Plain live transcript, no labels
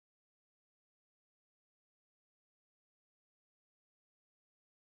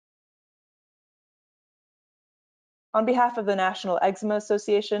On behalf of the National Eczema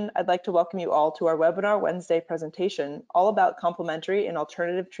Association, I'd like to welcome you all to our webinar Wednesday presentation, all about complementary and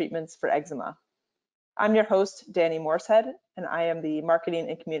alternative treatments for eczema. I'm your host, Danny Morsehead, and I am the Marketing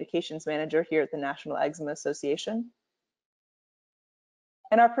and Communications Manager here at the National Eczema Association.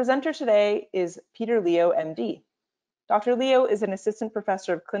 And our presenter today is Peter Leo, MD. Dr. Leo is an assistant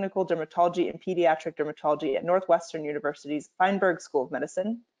professor of clinical dermatology and pediatric dermatology at Northwestern University's Feinberg School of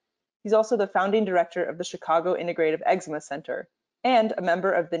Medicine. He's also the founding director of the Chicago Integrative Eczema Center and a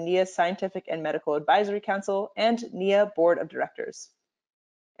member of the NIA Scientific and Medical Advisory Council and NIA Board of Directors.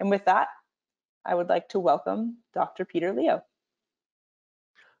 And with that, I would like to welcome Dr. Peter Leo.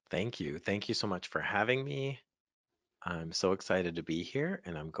 Thank you. Thank you so much for having me. I'm so excited to be here,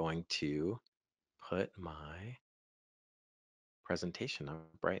 and I'm going to put my presentation up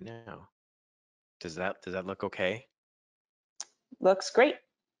right now. Does that look okay? Looks great.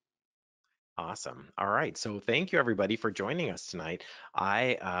 Awesome. All right. So thank you everybody for joining us tonight.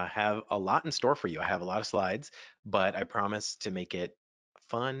 I have a lot in store for you. I have a lot of slides, but I promise to make it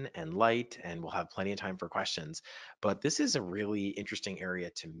fun and light, and we'll have plenty of time for questions. But this is a really interesting area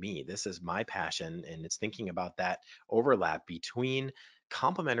to me. This is my passion, and it's thinking about that overlap between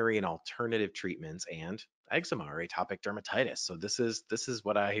complementary and alternative treatments and eczema or atopic dermatitis. So this is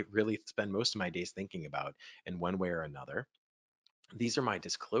what I really spend most of my days thinking about in one way or another. These are my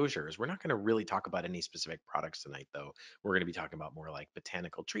disclosures. We're not going to really talk about any specific products tonight, though. We're going to be talking about more like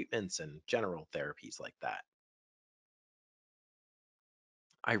botanical treatments and general therapies like that.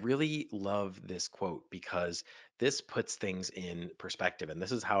 I really love this quote because this puts things in perspective, and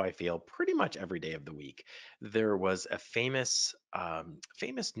this is how I feel pretty much every day of the week. There was a famous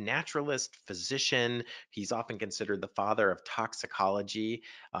naturalist physician. He's often considered the father of toxicology,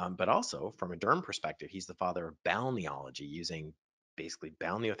 but also from a derm perspective, he's the father of balneology, using basically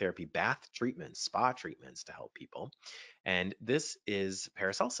balneotherapy, bath treatments, spa treatments to help people. And this is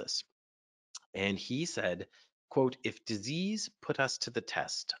Paracelsus. And he said, quote, "If disease put us to the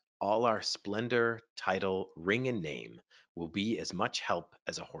test, all our splendor, title, ring, and name will be as much help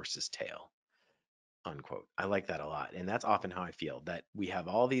as a horse's tail." Unquote. I like that a lot. And that's often how I feel, that we have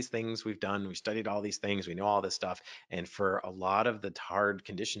all these things we've done, we studied all these things, we know all this stuff. And for a lot of the hard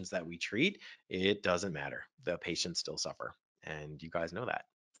conditions that we treat, it doesn't matter. The patients still suffer. And you guys know that.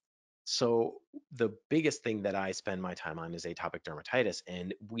 So the biggest thing that I spend my time on is atopic dermatitis,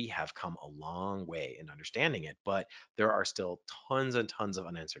 and we have come a long way in understanding it, but there are still tons and tons of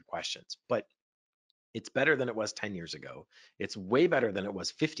unanswered questions. But it's better than it was 10 years ago. It's way better than it was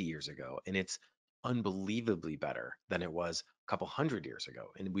 50 years ago, and it's unbelievably better than it was a couple hundred years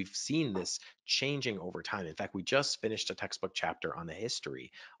ago. And we've seen this changing over time. In fact, we just finished a textbook chapter on the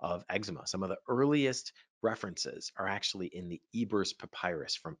history of eczema. Some of the earliest references are actually in the Ebers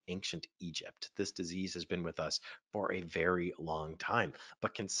Papyrus from ancient Egypt. This disease has been with us for a very long time,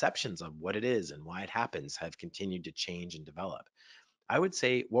 but conceptions of what it is and why it happens have continued to change and develop. I would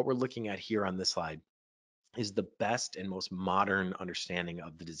say what we're looking at here on this slide is the best and most modern understanding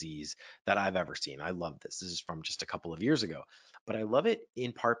of the disease that I've ever seen. I love this. This is from just a couple of years ago, but I love it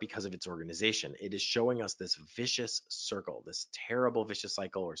in part because of its organization. It is showing us this vicious circle, this terrible vicious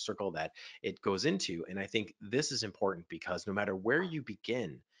cycle or circle that it goes into. And I think this is important because no matter where you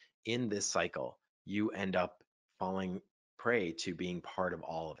begin in this cycle, you end up falling prey to being part of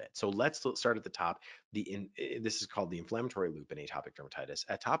all of it. So let's start at the top. This is called the inflammatory loop in atopic dermatitis.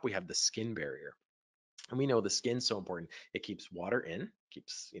 At top, we have the skin barrier. And we know the skin's so important. It keeps water in,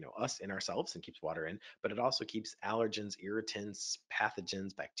 keeps us in ourselves and keeps water in, but it also keeps allergens, irritants,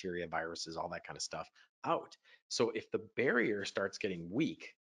 pathogens, bacteria, viruses, all that kind of stuff out. So if the barrier starts getting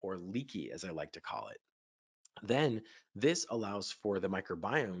weak or leaky, as I like to call it, then this allows for the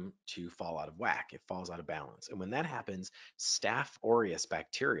microbiome to fall out of whack. It falls out of balance. And when that happens, Staph aureus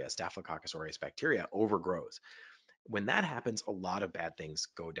bacteria, Staphylococcus aureus bacteria overgrows. When that happens, a lot of bad things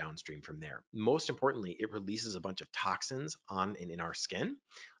go downstream from there. Most importantly, it releases a bunch of toxins on and in our skin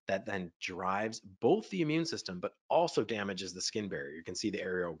that then drives both the immune system, but also damages the skin barrier. You can see the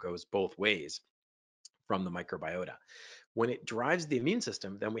arrow goes both ways from the microbiota. When it drives the immune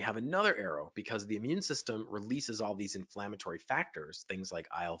system, then we have another arrow because the immune system releases all these inflammatory factors, things like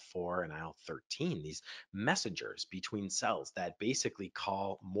IL-4 and IL-13, these messengers between cells that basically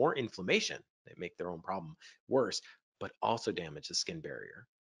call more inflammation. They make their own problem worse, but also damage the skin barrier.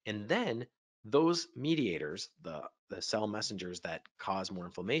 And then those mediators, the cell messengers that cause more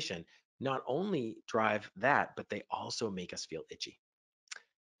inflammation, not only drive that, but they also make us feel itchy.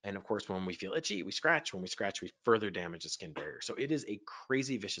 And of course, when we feel itchy, we scratch. When we scratch, we further damage the skin barrier. So it is a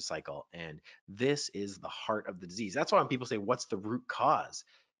crazy vicious cycle. And this is the heart of the disease. That's why when people say, what's the root cause?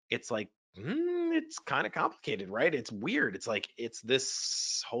 It's like It's kind of complicated, right? It's weird. It's like it's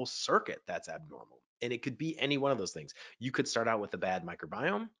this whole circuit that's abnormal. And it could be any one of those things. You could start out with a bad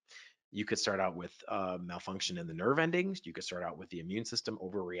microbiome. You could start out with malfunction in the nerve endings. You could start out with the immune system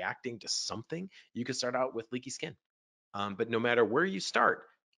overreacting to something. You could start out with leaky skin. But no matter where you start,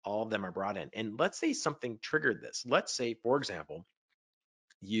 all of them are brought in. And let's say something triggered this. Let's say, for example,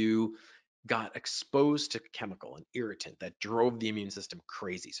 you got exposed to a chemical, an irritant that drove the immune system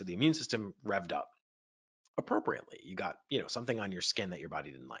crazy. So the immune system revved up appropriately. You got, something on your skin that your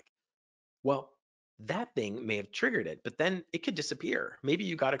body didn't like. Well, that thing may have triggered it, but then it could disappear. Maybe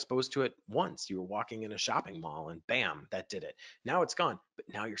you got exposed to it once. You were walking in a shopping mall and bam, that did it. Now it's gone, but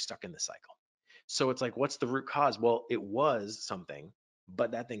now you're stuck in the cycle. So it's like, what's the root cause? Well, it was something,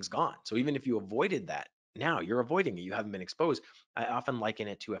 but that thing's gone. So even if you avoided that, now you're avoiding it. You haven't been exposed. I often liken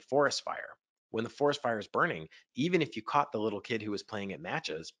it to a forest fire. When the forest fire is burning, even if you caught the little kid who was playing at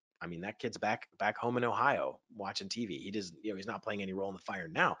matches, I mean, that kid's back home in Ohio watching TV. He does, he's not playing any role in the fire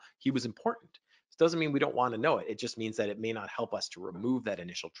now. He was important. This doesn't mean we don't want to know it. It just means that it may not help us to remove that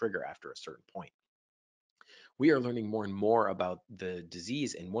initial trigger after a certain point. We are learning more and more about the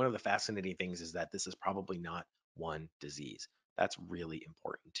disease. And one of the fascinating things is that this is probably not one disease. That's really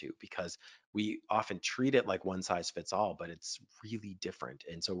important too, because we often treat it like one size fits all, but it's really different.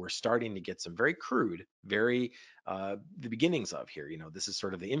 And so we're starting to get some very crude, very the beginnings of here. This is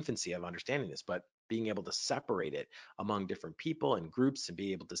sort of the infancy of understanding this, but being able to separate it among different people and groups and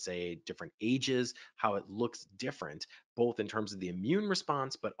be able to say different ages, how it looks different both in terms of the immune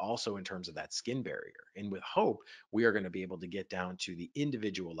response, but also in terms of that skin barrier. And with hope, we are going to be able to get down to the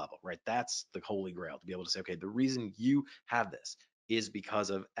individual level, right? That's the holy grail to be able to say, okay, the reason you have this is because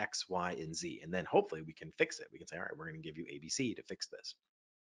of X, Y, and Z. And then hopefully we can fix it. We can say, all right, we're going to give you ABC to fix this.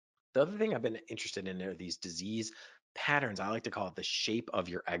 The other thing I've been interested in are these disease patterns. I like to call it the shape of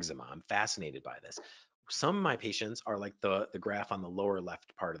your eczema. I'm fascinated by this. Some of my patients are like the graph on the lower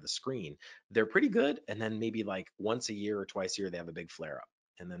left part of the screen. They're pretty good. And then maybe like once a year or twice a year, they have a big flare up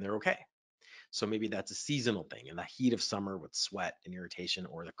and then they're okay. So maybe that's a seasonal thing in the heat of summer with sweat and irritation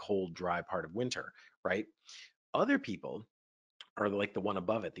or the cold, dry part of winter, right? Other people are like the one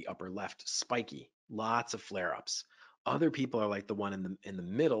above it, the upper left, spiky, lots of flare-ups. Other people are like the one in the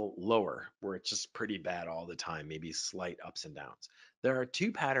middle, lower, where it's just pretty bad all the time, maybe slight ups and downs. There are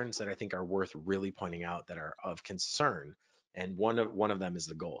two patterns that I think are worth really pointing out that are of concern, and one of them is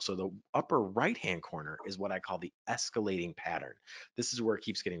the goal. So the upper right-hand corner is what I call the escalating pattern. This is where it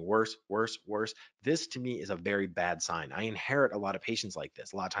keeps getting worse, worse, worse. This to me is a very bad sign. I inherit a lot of patients like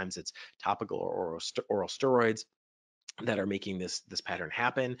this. A lot of times it's topical or oral steroids that are making this pattern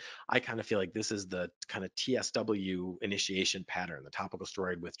happen. I kind of feel like this is the kind of TSW initiation pattern, the topical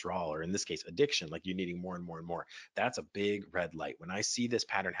steroid withdrawal, or in this case, addiction, like you needing more and more and more. That's a big red light. When I see this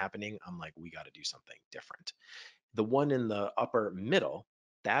pattern happening, I'm like, we got to do something different. The one in the upper middle,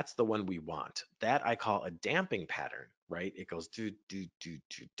 that's the one we want. That I call a damping pattern, right? It goes do, do, do,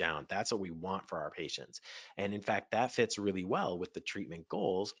 do down. That's what we want for our patients. And in fact, that fits really well with the treatment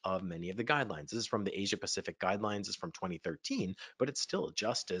goals of many of the guidelines. This is from the Asia Pacific guidelines, is from 2013, but it's still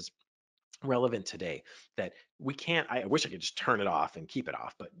just as relevant today that we can't. I wish I could just turn it off and keep it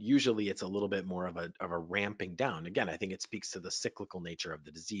off, but usually it's a little bit more of a ramping down. Again, I think it speaks to the cyclical nature of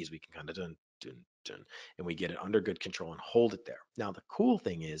the disease. We can kind of dun, dun, dun, and we get it under good control and hold it there. Now the cool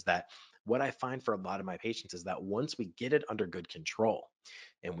thing is that what I find for a lot of my patients is that once we get it under good control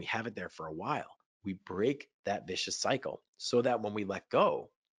and we have it there for a while, we break that vicious cycle so that when we let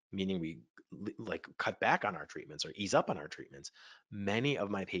go, meaning we like cut back on our treatments or ease up on our treatments, many of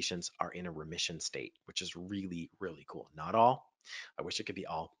my patients are in a remission state, which is really, really cool. Not all. I wish it could be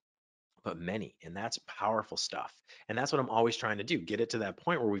all, but many. And that's powerful stuff. And that's what I'm always trying to do, get it to that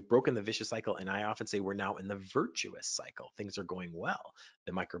point where we've broken the vicious cycle. And I often say we're now in the virtuous cycle. Things are going well.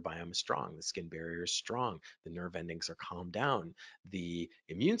 The microbiome is strong. The skin barrier is strong. The nerve endings are calmed down. The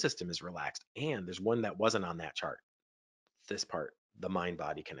immune system is relaxed. And there's one that wasn't on that chart, this part, the mind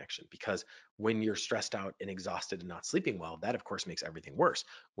body connection. Because when you're stressed out and exhausted and not sleeping well, that of course makes everything worse.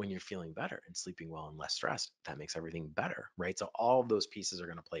 When you're feeling better and sleeping well and less stressed, that makes everything better, right? So all of those pieces are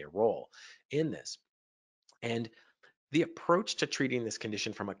going to play a role in this. And the approach to treating this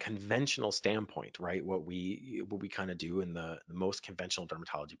condition from a conventional standpoint, right? What we kind of do in the most conventional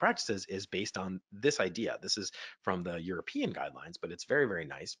dermatology practices is based on this idea. This is from the European guidelines, but it's very, very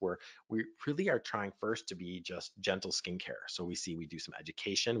nice where we really are trying first to be just gentle skincare. So we do some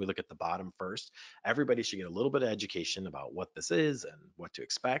education. We look at the bottom first. Everybody should get a little bit of education about what this is and what to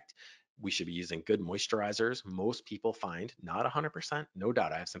expect. We should be using good moisturizers. Most people find, not 100%, no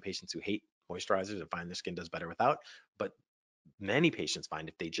doubt. I have some patients who hate moisturizers and find their skin does better without, but many patients find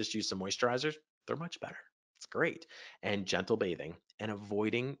if they just use some moisturizers, they're much better. It's great. And gentle bathing and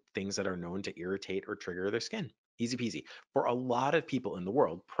avoiding things that are known to irritate or trigger their skin. Easy peasy. For a lot of people in the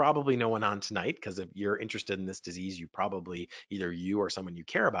world, probably no one on tonight, because if you're interested in this disease, you probably either you or someone you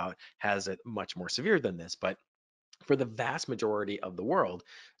care about has it much more severe than this. But for the vast majority of the world,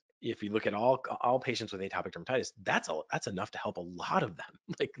 if you look at all patients with atopic dermatitis, that's enough to help a lot of them.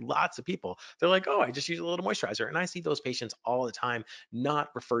 Like lots of people, they're like, oh, I just use a little moisturizer, and I see those patients all the time, not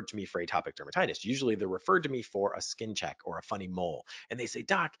referred to me for atopic dermatitis. Usually, they're referred to me for a skin check or a funny mole, and they say,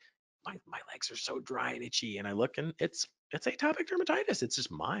 doc, my legs are so dry and itchy, and I look and it's atopic dermatitis. It's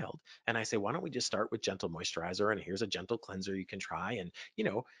just mild, and I say, why don't we just start with gentle moisturizer, and here's a gentle cleanser you can try, and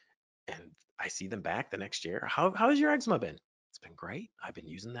and I see them back the next year. How's your eczema been? It's been great. I've been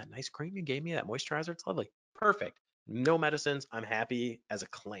using that nice cream you gave me, that moisturizer. It's lovely. Perfect. No medicines. I'm happy as a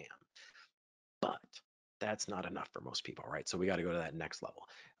clam. But that's not enough for most people, right? So we got to go to that next level.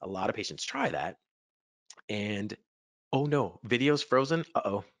 A lot of patients try that and oh no, video's frozen.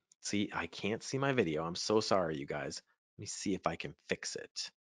 Uh-oh. See, I can't see my video. I'm so sorry, you guys. Let me see if I can fix it.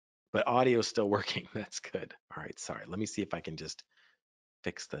 But audio's still working. That's good. All right, sorry. Let me see if I can just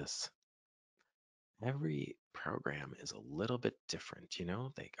fix this. Every program is a little bit different, you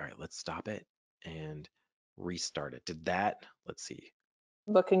know? Like, all right, let's stop it and restart it. Did that, let's see.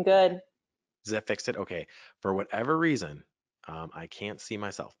 Looking good. Does that fix it? Okay. For whatever reason, I can't see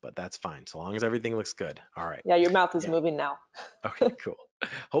myself, but that's fine. So long as everything looks good. All right. Yeah, your mouth is Yeah. moving now. Okay, cool.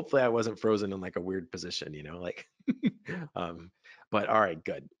 Hopefully I wasn't frozen in like a weird position, like um, but all right,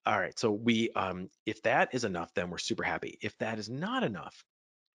 good. All right. So if that is enough, then we're super happy. If that is not enough,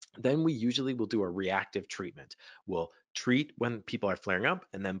 then we usually will do a reactive treatment. We'll treat when people are flaring up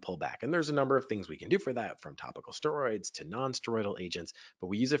and then pull back. And there's a number of things we can do for that, from topical steroids to non-steroidal agents, but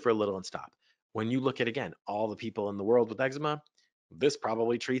we use it for a little and stop. When you look at, again, all the people in the world with eczema, this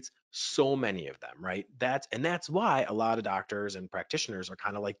probably treats so many of them, right? That's why a lot of doctors and practitioners are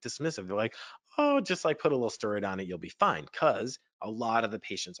kind of like dismissive. They're like, oh, just like put a little steroid on it, you'll be fine. Because a lot of the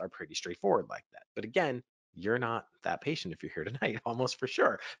patients are pretty straightforward like that. But again, you're not that patient if you're here tonight, almost for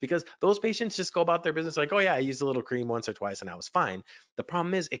sure, because those patients just go about their business like, oh yeah, I used a little cream once or twice and I was fine. The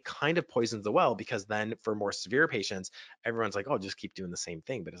problem is it kind of poisons the well, because then for more severe patients, everyone's like, oh, just keep doing the same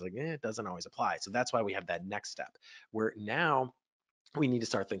thing. But it's like, it doesn't always apply. So that's why we have that next step where now we need to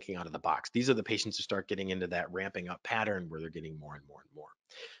start thinking out of the box. These are the patients who start getting into that ramping up pattern where they're getting more and more and more.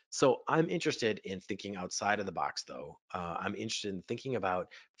 So I'm interested in thinking outside of the box, though. I'm interested in thinking about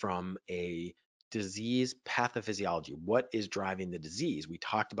from a disease pathophysiology. What is driving the disease? We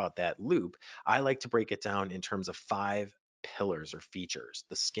talked about that loop. I like to break it down in terms of 5 pillars or features: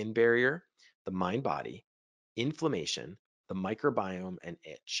 the skin barrier, the mind body, inflammation, the microbiome, and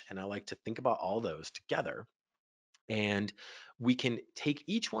itch. And I like to think about all those together, and we can take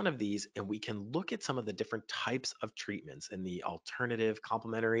each one of these and we can look at some of the different types of treatments in the alternative,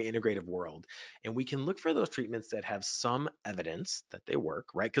 complementary, integrative world. And we can look for those treatments that have some evidence that they work,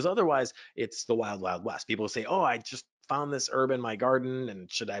 right? Because otherwise, it's the wild, wild west. People say, oh, I just found this herb in my garden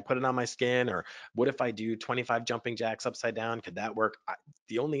and should I put it on my skin? Or what if I do 25 jumping jacks upside down? Could that work?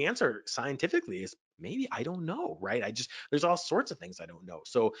 The only answer scientifically is maybe I don't know, right? There's all sorts of things I don't know.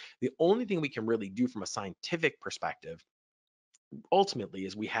 So the only thing we can really do from a scientific perspective ultimately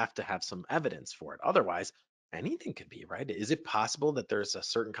is we have to have some evidence for it. Otherwise, anything could be, right? Is it possible that there's a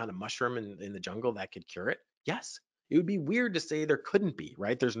certain kind of mushroom in the jungle that could cure it? Yes. It would be weird to say there couldn't be,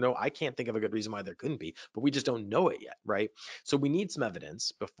 right? I can't think of a good reason why there couldn't be, but we just don't know it yet, right? So we need some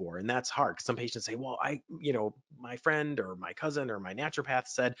evidence before, and that's hard. Some patients say, well, my friend or my cousin or my naturopath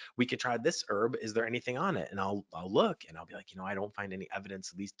said we could try this herb. Is there anything on it? And I'll look and I'll be like, I don't find any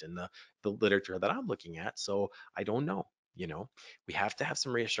evidence, at least in the literature that I'm looking at. So I don't know, you know we have to have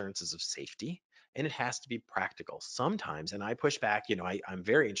some reassurances of safety, and it has to be practical sometimes. And I push back. I'm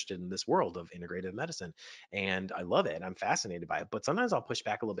very interested in this world of integrative medicine, and I love it. I'm fascinated by it, but sometimes I'll push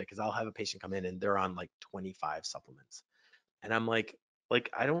back a little bit because I'll have a patient come in and they're on like 25 supplements, and I'm like,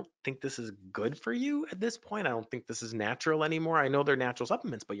 I don't think this is good for you at this point. I don't think this is natural anymore. I know they're natural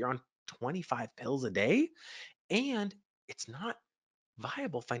supplements, but you're on 25 pills a day, and it's not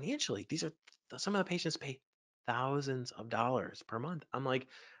viable financially. These are some of the patients pay thousands of dollars per month. I'm like,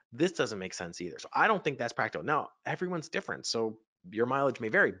 this doesn't make sense either. So I don't think that's practical. Now, everyone's different, so your mileage may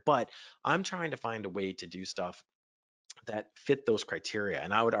vary, but I'm trying to find a way to do stuff that fit those criteria.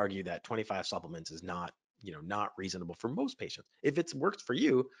 And I would argue that 25 supplements is not reasonable for most patients. If it's worked for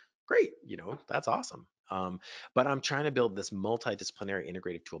you, great, that's awesome. But I'm trying to build this multidisciplinary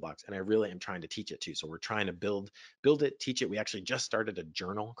integrative toolbox, and I really am trying to teach it too. So we're trying to build it, teach it. We actually just started a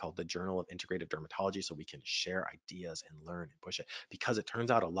journal called the Journal of Integrative Dermatology, so we can share ideas and learn and push it. Because it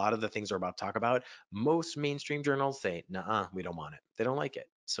turns out a lot of the things we're about to talk about, most mainstream journals say, "Nah, we don't want it." They don't like it.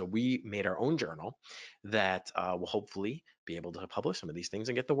 So we made our own journal that will hopefully be able to publish some of these things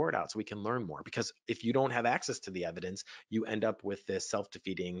and get the word out so we can learn more. Because if you don't have access to the evidence, you end up with this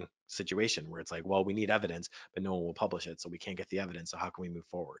self-defeating situation where it's like, well, we need evidence, but no one will publish it, so we can't get the evidence. So how can we move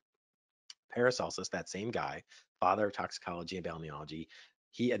forward? Paracelsus, that same guy, father of toxicology and balneology,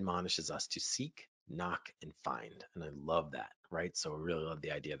 he admonishes us to seek, knock, and find. And I love that, right? So I really love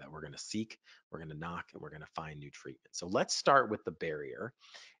the idea that we're going to seek, we're going to knock, and we're going to find new treatment. So let's start with the barrier.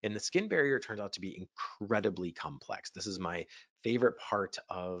 And the skin barrier turns out to be incredibly complex. This is my favorite part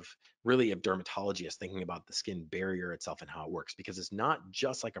of really of dermatology, is thinking about the skin barrier itself and how it works, because it's not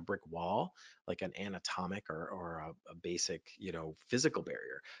just like a brick wall, like an anatomic or a basic, physical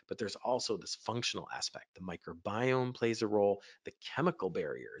barrier, but there's also this functional aspect. The microbiome plays a role. The chemical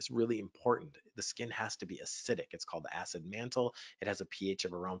barrier is really important. The skin has to be acidic. It's called the acid mantle. It has a pH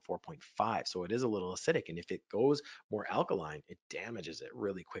of around 4.5, so it is a little acidic. And if it goes more alkaline, it damages it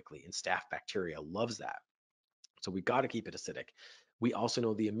really quickly. And staph bacteria loves that. So we got to keep it acidic. We also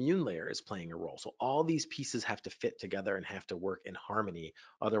know the immune layer is playing a role. So all these pieces have to fit together and have to work in harmony.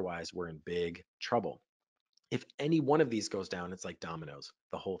 Otherwise, we're in big trouble. If any one of these goes down, it's like dominoes.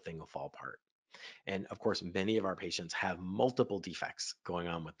 The whole thing will fall apart. And of course, many of our patients have multiple defects going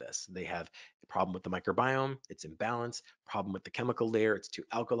on with this. They have a problem with the microbiome, it's imbalanced, problem with the chemical layer, it's too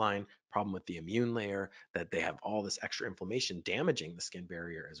alkaline, problem with the immune layer, that they have all this extra inflammation damaging the skin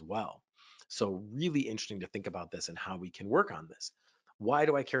barrier as well. So really interesting to think about this and how we can work on this. Why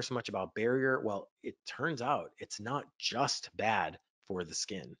do I care so much about barrier? Well, it turns out it's not just bad for the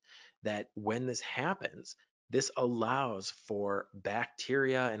skin, that when this happens, this allows for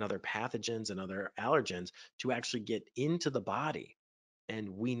bacteria and other pathogens and other allergens to actually get into the body. And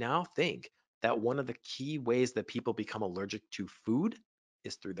we now think that one of the key ways that people become allergic to food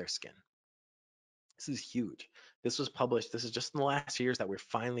is through their skin. This is huge. This was published, this is just in the last years that we're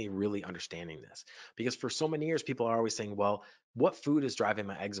finally really understanding this. Because for so many years, people are always saying, well, what food is driving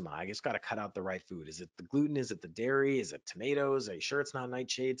my eczema? I just got to cut out the right food. Is it the gluten? Is it the dairy? Is it tomatoes? Are you sure it's not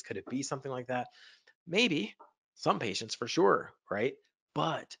nightshades? Could it be something like that? Maybe some patients for sure, right?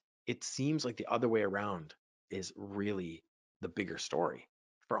 But it seems like the other way around is really the bigger story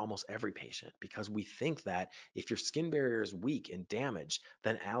for almost every patient, because we think that if your skin barrier is weak and damaged,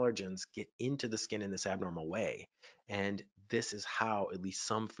 then allergens get into the skin in this abnormal way. And this is how at least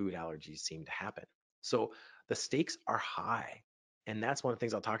some food allergies seem to happen. So the stakes are high. And that's one of the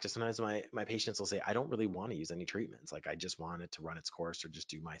things I'll talk to. Sometimes my patients will say, I don't really want to use any treatments. Like I just want it to run its course or just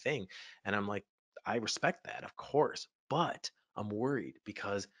do my thing. And I'm like, I respect that, of course, but I'm worried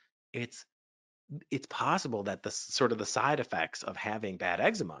because it's it's possible that the sort of the side effects of having bad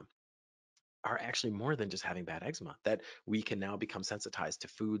eczema are actually more than just having bad eczema, that we can now become sensitized to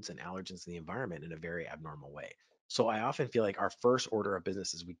foods and allergens in the environment in a very abnormal way. So I often feel like our first order of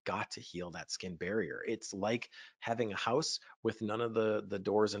business is we got to heal that skin barrier. It's like having a house with none of the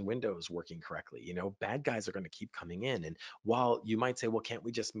doors and windows working correctly. Bad guys are going to keep coming in. And while you might say, well, can't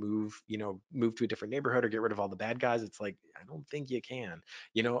we just move to a different neighborhood or get rid of all the bad guys? It's like, I don't think you can.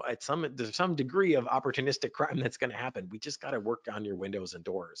 There's some degree of opportunistic crime that's going to happen. We just got to work on your windows and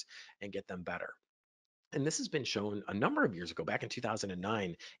doors and get them better. And this has been shown a number of years ago, back in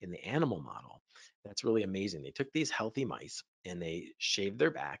 2009, in the animal model. That's really amazing. They took these healthy mice and they shaved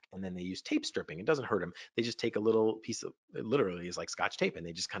their back, and then they used tape stripping. It doesn't hurt them. They just take a little piece of, it literally is like Scotch tape, and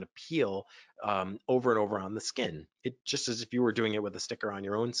they just kind of peel over and over on the skin. It just as if you were doing it with a sticker on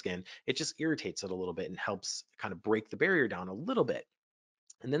your own skin. It just irritates it a little bit and helps kind of break the barrier down a little bit.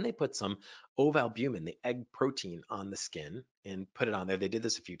 And then they put some ovalbumin, the egg protein, on the skin and put it on there. They did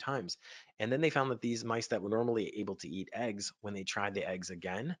this a few times. And then they found that these mice that were normally able to eat eggs, when they tried the eggs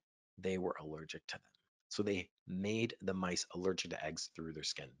again, they were allergic to them. So they made the mice allergic to eggs through their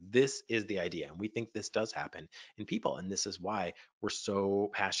skin. This is the idea. And we think this does happen in people. And this is why we're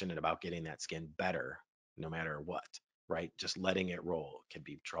so passionate about getting that skin better, no matter what, right? Just letting it roll can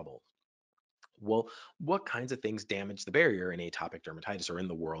be trouble. Well, what kinds of things damage the barrier in atopic dermatitis or in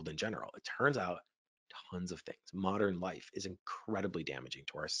the world in general? It turns out tons of things. Modern life is incredibly damaging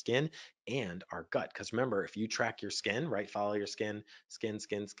to our skin and our gut. Because remember, if you track your skin, right, follow your skin,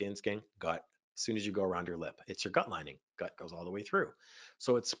 gut. As soon as you go around your lip, it's your gut lining. Gut goes all the way through.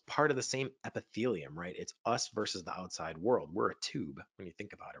 So it's part of the same epithelium, right? It's us versus the outside world. We're a tube when you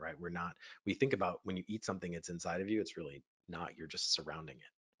think about it, right? We're not, we think about when you eat something, it's inside of you. It's really not, you're just surrounding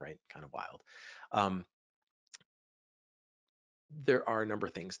it, right? Kind of wild. There are a number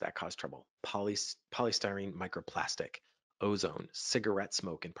of things that cause trouble. Polystyrene microplastic, ozone, cigarette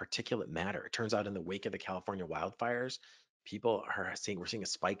smoke, and particulate matter. It turns out in the wake of the California wildfires, we're seeing a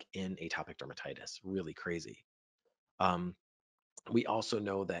spike in atopic dermatitis. Really crazy. Um, we also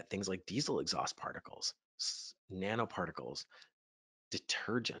know that things like diesel exhaust particles, nanoparticles,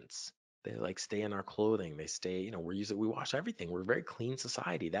 detergents, they like stay in our clothing. They stay, we wash everything. We're a very clean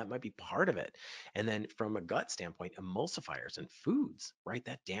society. That might be part of it. And then from a gut standpoint, emulsifiers and foods, right?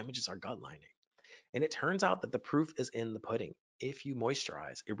 That damages our gut lining. And it turns out that the proof is in the pudding. If you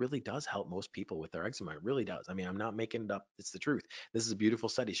moisturize, it really does help most people with their eczema. It really does. I mean, I'm not making it up. It's the truth. This is a beautiful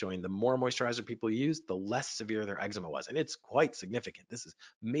study showing the more moisturizer people use, the less severe their eczema was. And it's quite significant. This is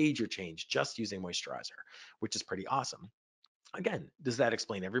major change just using moisturizer, which is pretty awesome. Again, does that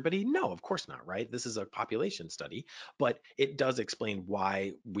explain everybody? No, of course not, right? This is a population study, but it does explain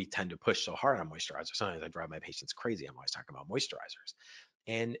why we tend to push so hard on moisturizers. Sometimes I drive my patients crazy. I'm always talking about moisturizers.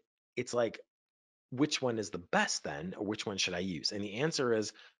 And it's like, which one is the best then, or which one should I use? And the answer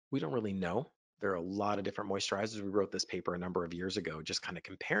is we don't really know. There are a lot of different moisturizers. We wrote this paper a number of years ago, just kind of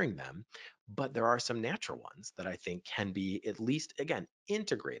comparing them. But there are some natural ones that I think can be at least, again,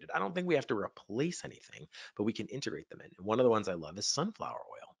 integrated. I don't think we have to replace anything, but we can integrate them in. And one of the ones I love is sunflower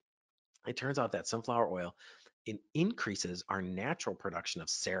oil. It turns out that sunflower oil increases our natural production of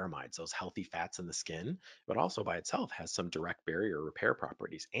ceramides, those healthy fats in the skin, but also by itself has some direct barrier repair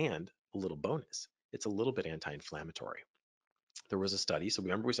properties. And a little bonus, it's a little bit anti-inflammatory. There was a study, so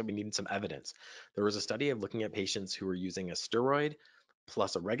remember we said we needed some evidence. There was a study of looking at patients who were using a steroid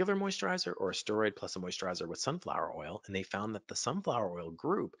plus a regular moisturizer or a steroid plus a moisturizer with sunflower oil, and they found that the sunflower oil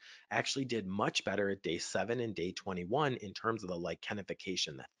group actually did much better at day 7 and day 21 in terms of the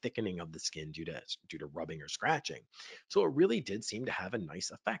lichenification, the thickening of the skin due to rubbing or scratching. So it really did seem to have a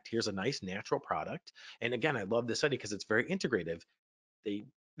nice effect. Here's a nice natural product, and again, I love this study because it's very integrative. they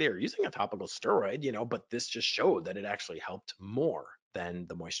they're using a topical steroid, but this just showed that it actually helped more than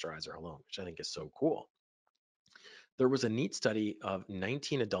the moisturizer alone, which I think is so cool. There was a neat study of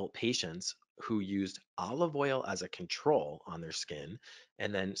 19 adult patients who used olive oil as a control on their skin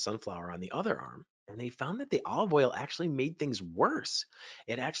and then sunflower on the other arm. And they found that the olive oil actually made things worse.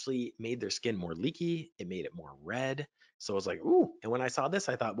 It actually made their skin more leaky. It made it more red. So I was like, ooh. And when I saw this,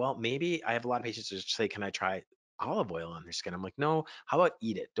 I thought, well, maybe I have a lot of patients who just say, can I try olive oil on their skin? I'm like, no, how about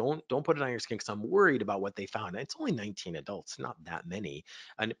eat it? Don't put it on your skin because I'm worried about what they found. And it's only 19 adults, not that many,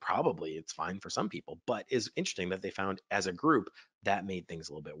 and probably it's fine for some people, but it's interesting that they found as a group that made things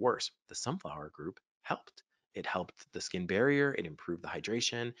a little bit worse. The sunflower group helped. It helped the skin barrier, it improved the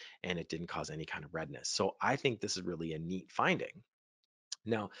hydration, and it didn't cause any kind of redness. So I think this is really a neat finding.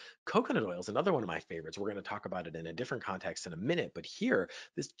 Now, coconut oil is another one of my favorites. We're going to talk about it in a different context in a minute, but here,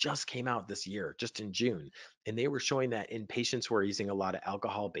 this just came out this year, just in June, and they were showing that in patients who are using a lot of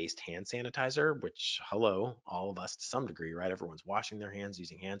alcohol-based hand sanitizer, which, hello, all of us to some degree, right? Everyone's washing their hands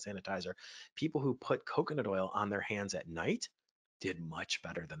using hand sanitizer. People who put coconut oil on their hands at night did much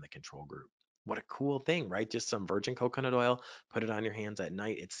better than the control group. What a cool thing, right? Just some virgin coconut oil, put it on your hands at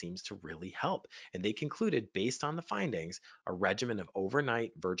night. It seems to really help. And they concluded, based on the findings, a regimen of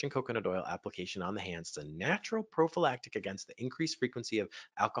overnight virgin coconut oil application on the hands is a natural prophylactic against the increased frequency of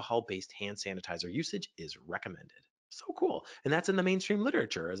alcohol-based hand sanitizer usage is recommended. So cool. And that's in the mainstream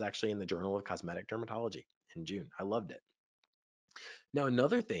literature, is actually in the Journal of Cosmetic Dermatology in June. I loved it. Now,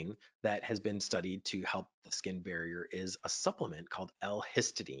 another thing that has been studied to help the skin barrier is a supplement called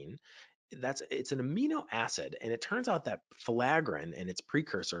L-histidine. It's an amino acid, and it turns out that filaggrin and its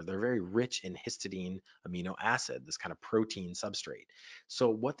precursor, they're very rich in histidine amino acid, this kind of protein substrate. So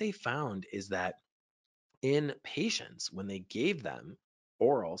what they found is that in patients, when they gave them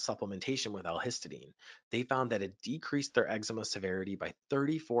oral supplementation with L-histidine, they found that it decreased their eczema severity by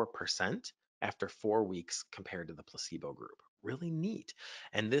 34% after 4 weeks compared to the placebo group. Really neat.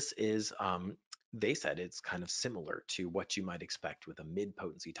 And this is, they said it's kind of similar to what you might expect with a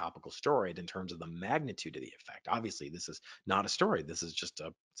mid-potency topical steroid in terms of the magnitude of the effect. Obviously, this is not a steroid. This is just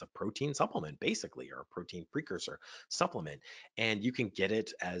it's a protein supplement, basically, or a protein precursor supplement, and you can get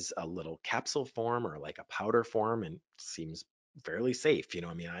it as a little capsule form or like a powder form, and seems fairly safe.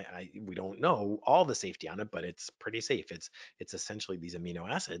 I mean, we don't know all the safety on it, but it's pretty safe. It's essentially these amino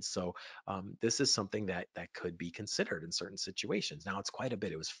acids. So this is something that could be considered in certain situations. Now it's quite a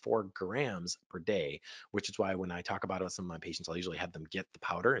bit. It was 4 grams per day, which is why when I talk about it with some of my patients, I'll usually have them get the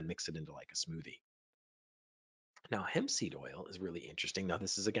powder and mix it into like a smoothie. Now, hemp seed oil is really interesting. Now,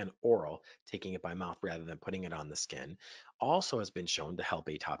 this is again oral, taking it by mouth rather than putting it on the skin. Also has been shown to help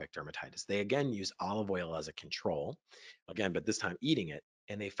atopic dermatitis. They again use olive oil as a control, again, but this time eating it.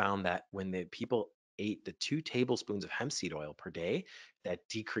 And they found that when the people 8 to 2 tablespoons of hemp seed oil per day that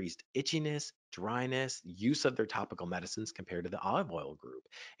decreased itchiness, dryness, use of their topical medicines compared to the olive oil group.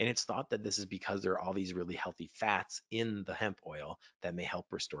 And it's thought that this is because there are all these really healthy fats in the hemp oil that may help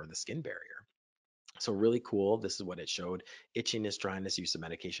restore the skin barrier. So really cool. This is what it showed. Itchiness, dryness, use of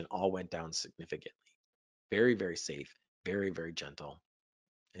medication all went down significantly. Very, very safe, very, very gentle,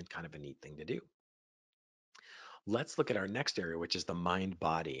 and kind of a neat thing to do. Let's look at our next area, which is the mind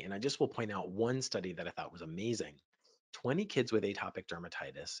body. And I just will point out one study that I thought was amazing. 20 kids with atopic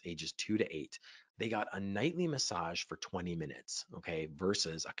dermatitis, ages 2 to 8, they got a nightly massage for 20 minutes, okay,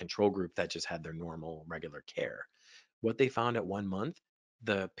 versus a control group that just had their normal, regular care. What they found at 1 month,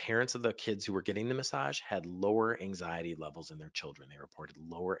 the parents of the kids who were getting the massage had lower anxiety levels in their children. They reported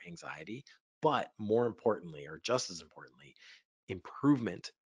lower anxiety, but more importantly, or just as importantly,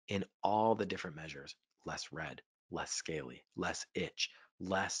 improvement in all the different measures: less red, less scaly, less itch,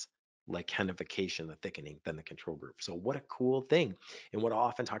 less lichenification, the thickening than the control group. So, what a cool thing. And what I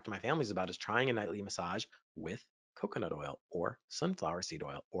often talk to my families about is trying a nightly massage with coconut oil or sunflower seed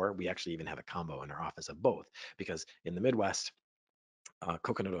oil, or we actually even have a combo in our office of both, because in the Midwest,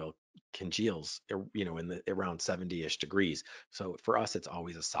 coconut oil congeals, in the around 70-ish degrees. So for us, it's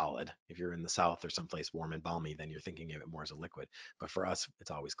always a solid. If you're in the South or someplace warm and balmy, then you're thinking of it more as a liquid. But for us,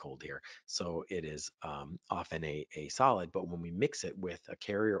 it's always cold here. So it is often a solid. But when we mix it with a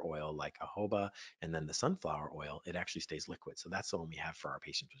carrier oil like jojoba and then the sunflower oil, it actually stays liquid. So that's the one we have for our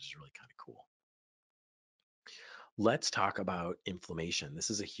patients, which is really kind of cool. Let's talk about inflammation. This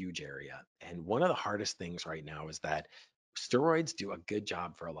is a huge area. And one of the hardest things right now is that steroids do a good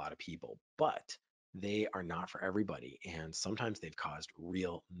job for a lot of people, but they are not for everybody. And sometimes they've caused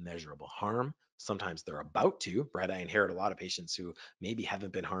real measurable harm. Sometimes they're about to, right? I inherit a lot of patients who maybe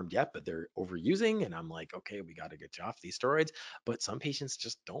haven't been harmed yet, but they're overusing. And I'm like, okay, we got to get you off these steroids. But some patients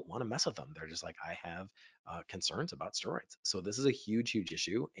just don't want to mess with them. They're just like, I have concerns about steroids. So this is a huge, huge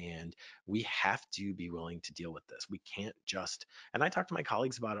issue. And we have to be willing to deal with this. We can't just, and I talk to my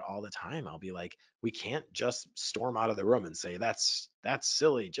colleagues about it all the time. I'll be like, we can't just storm out of the room and say, that's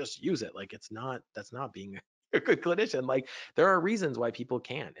silly, just use it. Like that's not being a good clinician. Like there are reasons why people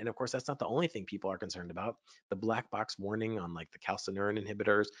can't. And of course, that's not the only thing people are concerned about. The black box warning on like the calcineurin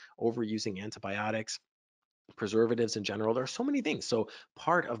inhibitors, overusing antibiotics, preservatives in general. There are so many things. So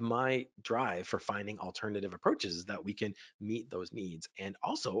part of my drive for finding alternative approaches is that we can meet those needs. And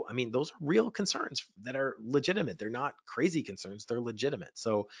also, I mean, those are real concerns that are legitimate. They're not crazy concerns, they're legitimate.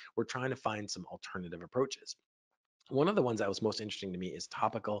 So we're trying to find some alternative approaches. One of the ones that was most interesting to me is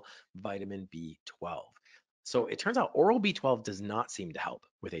topical vitamin B12. So it turns out oral B12 does not seem to help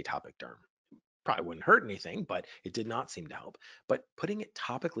with atopic derm. Probably wouldn't hurt anything, but it did not seem to help. But putting it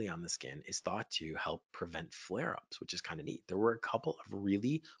topically on the skin is thought to help prevent flare-ups, which is kind of neat. There were a couple of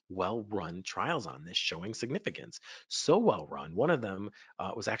really well-run trials on this showing significance. So well run. One of them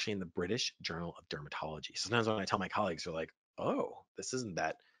was actually in the British Journal of Dermatology. Sometimes when I tell my colleagues, they're like, "Oh, this isn't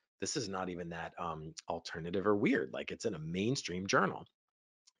that. This is not even that alternative or weird. Like it's in a mainstream journal."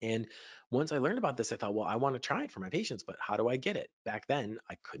 And once I learned about this, I thought, well, I want to try it for my patients, but how do I get it? Back then,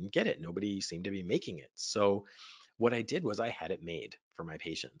 I couldn't get it. Nobody seemed to be making it. So what I did was I had it made for my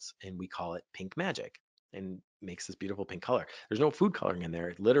patients, and we call it Pink Magic, and makes this beautiful pink color. There's no food coloring in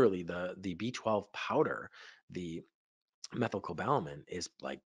there. Literally, the B12 powder, the methylcobalamin is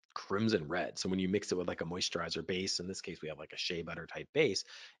like crimson red. So when you mix it with like a moisturizer base, in this case, we have like a shea butter type base,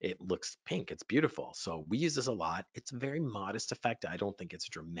 it looks pink. It's beautiful. So we use this a lot. It's a very modest effect. I don't think it's a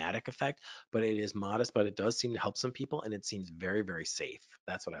dramatic effect, but it is modest, but it does seem to help some people and it seems very, very safe.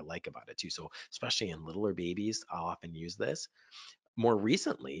 That's what I like about it too. So especially in littler babies, I'll often use this. More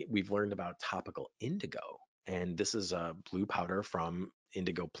recently, we've learned about topical indigo, and this is a blue powder from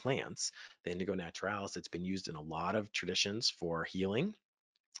indigo plants, the Indigo naturalis. It's been used in a lot of traditions for healing.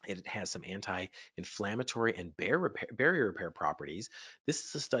 It has some anti-inflammatory and barrier repair properties. This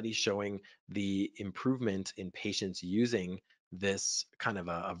is a study showing the improvement in patients using this kind of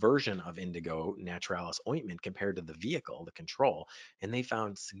a version of indigo naturalis ointment compared to the vehicle, the control, and they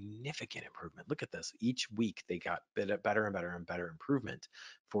found significant improvement. Look at this. Each week they got better and better and better improvement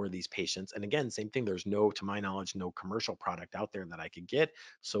for these patients. And again, same thing. There's no, to my knowledge, no commercial product out there that I could get.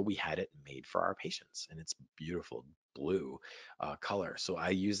 So we had it made for our patients, and it's beautiful blue color. So I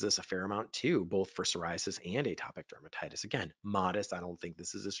use this a fair amount too, both for psoriasis and atopic dermatitis. Again, modest. I don't think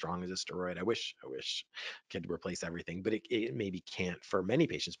this is as strong as a steroid. I wish could replace everything, but it maybe can't for many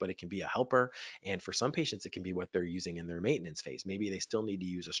patients, but it can be a helper. And for some patients, it can be what they're using in their maintenance phase. Maybe they still need to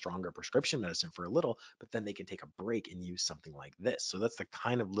use a stronger prescription medicine for a little, but then they can take a break and use something like this. So that's the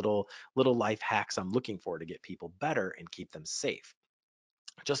kind of little life hacks I'm looking for to get people better and keep them safe.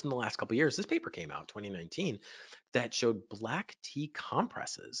 Just in the last couple of years, this paper came out, 2019, that showed black tea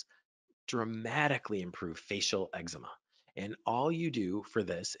compresses dramatically improve facial eczema. And all you do for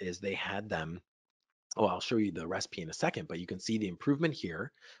this is they had them. Oh, I'll show you the recipe in a second, but you can see the improvement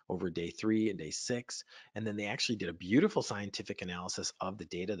here over day 3 and day 6. And then they actually did a beautiful scientific analysis of the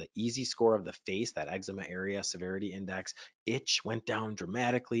data, the easy score of the face, that eczema area severity index, itch went down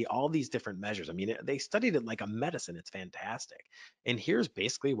dramatically, all these different measures. I mean, they studied it like a medicine. It's fantastic. And here's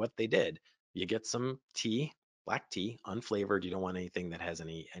basically what they did. You get some tea, black tea, unflavored. You don't want anything that has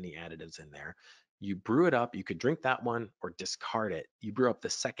any additives in there. You brew it up. You could drink that one or discard it. You brew up the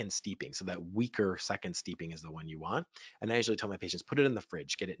second steeping. So that weaker second steeping is the one you want. And I usually tell my patients, put it in the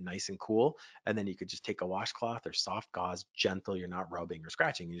fridge, get it nice and cool. And then you could just take a washcloth or soft gauze, gentle, you're not rubbing or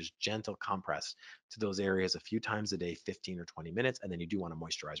scratching, you just gentle compress to those areas a few times a day, 15 or 20 minutes. And then you do want to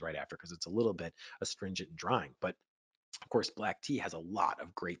moisturize right after because it's a little bit astringent and drying. But of course, black tea has a lot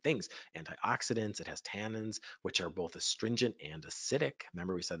of great things, antioxidants, it has tannins, which are both astringent and acidic.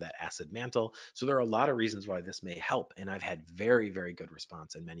 Remember, we said that acid mantle. So there are a lot of reasons why this may help. And I've had very, very good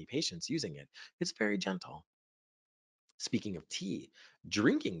response in many patients using it. It's very gentle. Speaking of tea,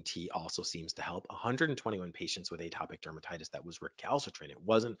 drinking tea also seems to help. 121 patients with atopic dermatitis that was recalcitrant. It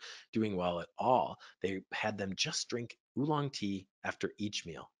wasn't doing well at all. They had them just drink oolong tea after each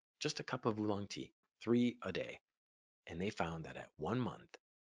meal, just a cup of oolong tea, 3 a day. And they found that at 1 month,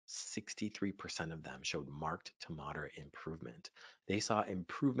 63% of them showed marked to moderate improvement. They saw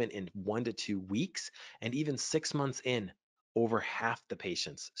improvement in 1 to 2 weeks, and even 6 months in, over half the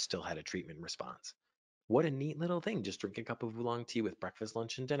patients still had a treatment response. What a neat little thing. Just drink a cup of oolong tea with breakfast,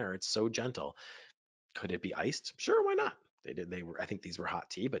 lunch, and dinner. It's so gentle. Could it be iced? Sure, why not? They were, I think these were hot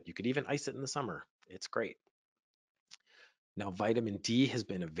tea, but you could even ice it in the summer. It's great. Now, vitamin D has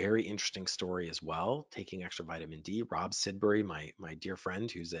been a very interesting story as well. Taking extra vitamin D. Rob Sidbury, my dear friend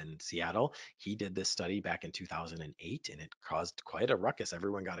who's in Seattle, he did this study back in 2008, and it caused quite a ruckus.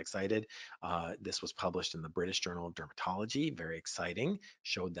 Everyone got excited. This was published in the British Journal of Dermatology. Very exciting.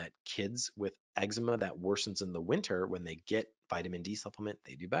 Showed that kids with eczema that worsens in the winter, when they get vitamin D supplement,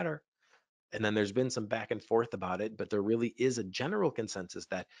 they do better. And then there's been some back and forth about it, but there really is a general consensus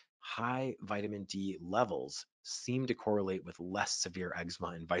that high vitamin D levels seem to correlate with less severe eczema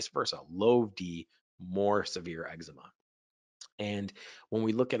and vice versa. Low D, more severe eczema. And when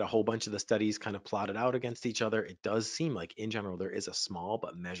we look at a whole bunch of the studies kind of plotted out against each other, it does seem like in general there is a small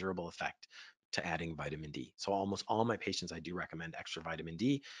but measurable effect to adding vitamin D. So almost all my patients, I do recommend extra vitamin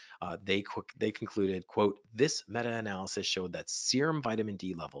D. They concluded, quote, this meta-analysis showed that serum vitamin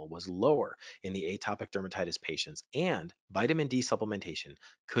D level was lower in the atopic dermatitis patients, and vitamin D supplementation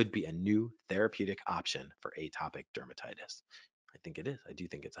could be a new therapeutic option for atopic dermatitis. I think it is. I do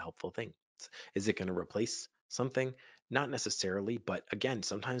think it's a helpful thing. Is it going to replace something? Not necessarily, but again,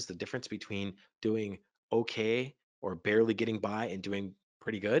 sometimes the difference between doing okay or barely getting by and doing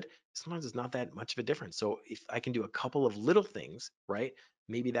pretty good, sometimes it's not that much of a difference. So if I can do a couple of little things, right?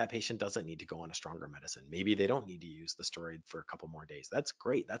 Maybe that patient doesn't need to go on a stronger medicine. Maybe they don't need to use the steroid for a couple more days. That's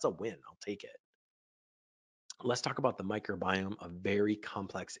great. That's a win. I'll take it. Let's talk about the microbiome, a very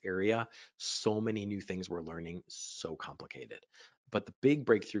complex area. So many new things we're learning, so complicated. But the big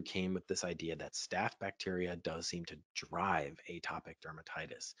breakthrough came with this idea that staph bacteria does seem to drive atopic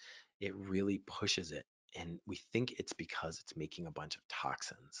dermatitis. It really pushes it. And we think it's because it's making a bunch of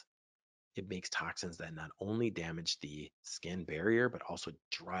toxins. It makes toxins that not only damage the skin barrier, but also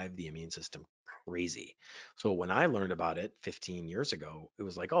drive the immune system crazy. So when I learned about it 15 years ago, it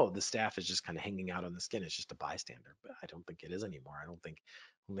was like, oh, the staph is just kind of hanging out on the skin. It's just a bystander. But I don't think it is anymore. I don't think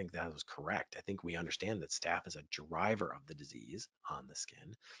that was correct. I think we understand that staph is a driver of the disease on the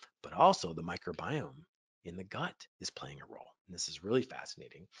skin, but also the microbiome in the gut is playing a role. And this is really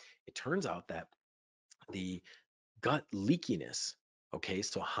fascinating. It turns out that the gut leakiness, okay,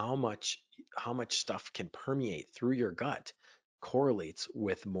 so how much stuff can permeate through your gut correlates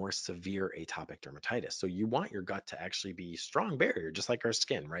with more severe atopic dermatitis. So you want your gut to actually be strong barrier, just like our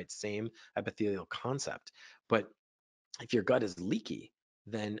skin, right? Same epithelial concept. But if your gut is leaky,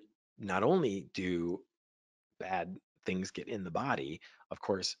 then not only do bad things get in the body, of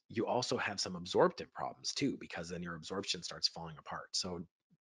course, you also have some absorptive problems too, because then your absorption starts falling apart. So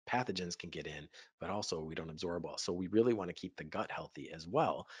pathogens can get in, but also we don't absorb well. So we really want to keep the gut healthy as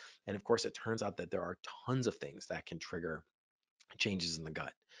well. And of course, it turns out that there are tons of things that can trigger changes in the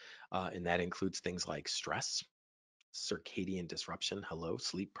gut. And that includes things like stress, circadian disruption. Hello,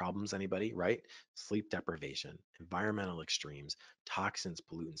 sleep problems, anybody, right? Sleep deprivation, environmental extremes, toxins,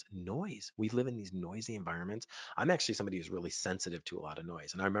 pollutants, noise. We live in these noisy environments. I'm actually somebody who's really sensitive to a lot of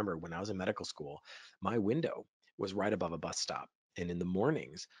noise. And I remember when I was in medical school, my window was right above a bus stop. And in the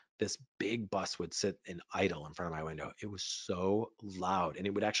mornings, this big bus would sit and idle in front of my window. It was so loud and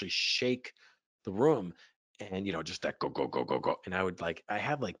it would actually shake the room, and just that go go go go go, and I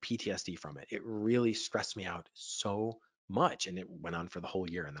had like PTSD from it. It really stressed me out so much, and it went on for the whole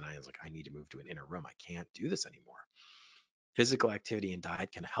year. And then I was like, I need to move to an inner room. I can't do this anymore. Physical activity and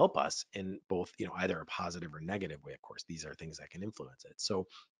diet can help us in both, either a positive or negative way. Of course, these are things that can influence it. So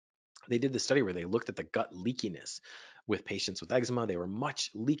they did this study where they looked at the gut leakiness with patients with eczema. They were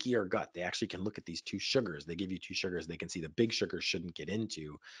much leakier gut. They actually can look at these two sugars. They give you two sugars. They can see the big sugars shouldn't get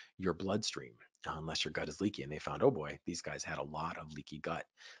into your bloodstream unless your gut is leaky. And they found, oh boy, these guys had a lot of leaky gut.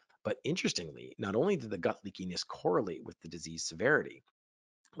 But interestingly, not only did the gut leakiness correlate with the disease severity,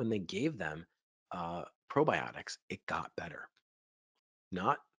 when they gave them probiotics, it got better.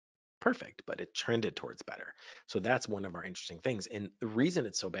 Not perfect, but it trended towards better. So that's one of our interesting things. And the reason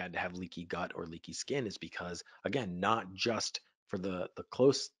it's so bad to have leaky gut or leaky skin is because, again, not just for the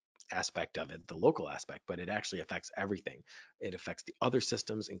close aspect of it, the local aspect, but it actually affects everything. It affects the other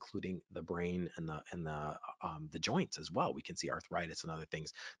systems, including the brain and the joints as well. We can see arthritis and other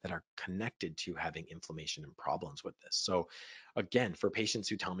things that are connected to having inflammation and problems with this. So again, for patients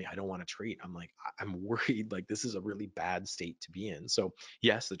who tell me I don't want to treat, I'm like, I'm worried, like this is a really bad state to be in. So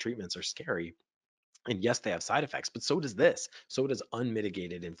yes, the treatments are scary, and yes, they have side effects, but so does this. So does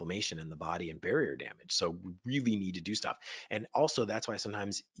unmitigated inflammation in the body and barrier damage. So we really need to do stuff. And also, that's why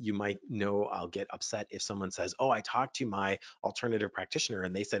sometimes you might know I'll get upset if someone says, oh, I talked to my alternative practitioner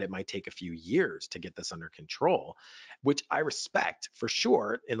and they said it might take a few years to get this under control, which I respect for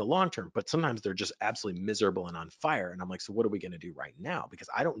sure in the long term. But sometimes they're just absolutely miserable and on fire. And I'm like, so what are we going to do right now? Because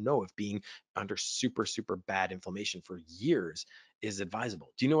I don't know if being under super, super bad inflammation for years is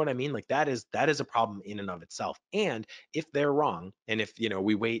advisable. Do you know what I mean? Like that is a problem in and of itself. And if they're wrong, and if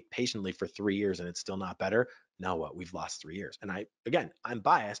we wait patiently for 3 years and it's still not better, now what? We've lost 3 years. And I'm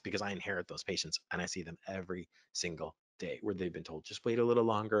biased because I inherit those patients and I see them every single day where they've been told just wait a little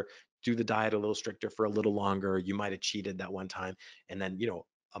longer, do the diet a little stricter for a little longer. You might have cheated that one time, and then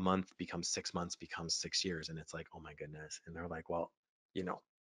a month becomes 6 months, becomes 6 years, and it's like, oh my goodness. And they're like, well, you know,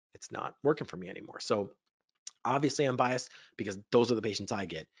 it's not working for me anymore. So obviously, I'm biased because those are the patients I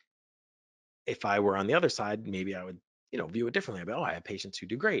get. If I were on the other side, maybe I would, view it differently. But oh, I have patients who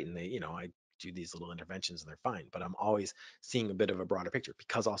do great, and they, I do these little interventions and they're fine. But I'm always seeing a bit of a broader picture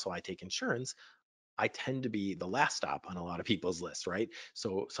because also I take insurance. I tend to be the last stop on a lot of people's lists, right?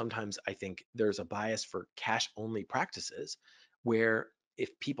 So sometimes I think there's a bias for cash only practices where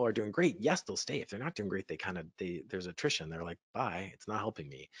if people are doing great, yes, they'll stay. If they're not doing great, there's attrition. They're like, bye, it's not helping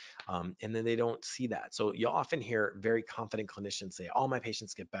me. And then they don't see that. So you'll often hear very confident clinicians say, all my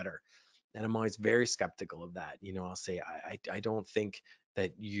patients get better. And I'm always very skeptical of that. I'll say, I don't think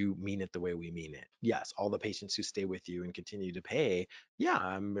that you mean it the way we mean it. Yes, all the patients who stay with you and continue to pay, yeah,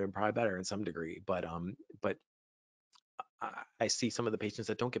 I'm probably better in some degree, but I see some of the patients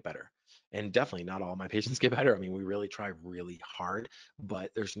that don't get better, and definitely not all my patients get better. I mean, we really try really hard,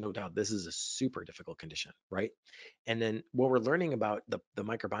 but there's no doubt this is a super difficult condition, right? And then what we're learning about the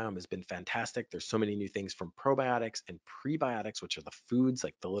microbiome has been fantastic. There's so many new things from probiotics and prebiotics, which are the foods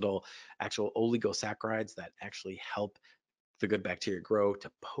like the little actual oligosaccharides that actually help the good bacteria grow,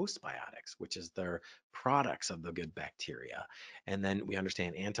 to postbiotics, which is their products of the good bacteria. And then we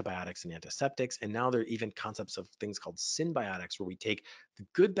understand antibiotics and antiseptics. And now there are even concepts of things called symbiotics, where we take the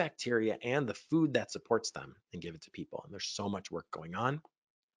good bacteria and the food that supports them and give it to people. And there's so much work going on.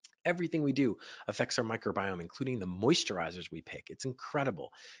 Everything we do affects our microbiome, including the moisturizers we pick. It's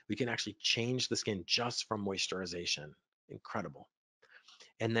incredible. We can actually change the skin just from moisturization. Incredible.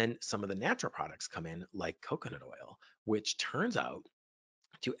 And then some of the natural products come in, like coconut oil, which turns out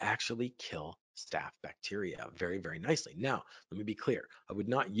to actually kill staph bacteria very, very nicely. Now, let me be clear. I would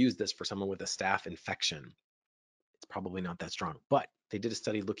not use this for someone with a staph infection. It's probably not that strong, but they did a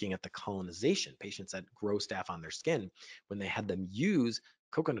study looking at the colonization, patients that grow staph on their skin. When they had them use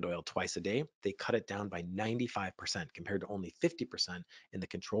coconut oil twice a day, they cut it down by 95% compared to only 50% in the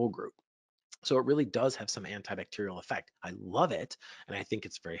control group. So it really does have some antibacterial effect. I love it, and I think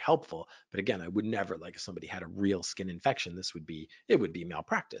it's very helpful. But again, I would never, like if somebody had a real skin infection, it would be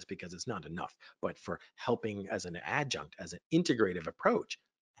malpractice because it's not enough. But for helping as an adjunct, as an integrative approach,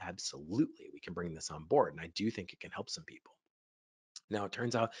 absolutely, we can bring this on board. And I do think it can help some people. Now, it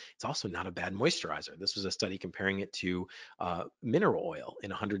turns out it's also not a bad moisturizer. This was a study comparing it to mineral oil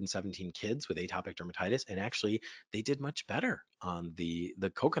in 117 kids with atopic dermatitis, and actually they did much better on the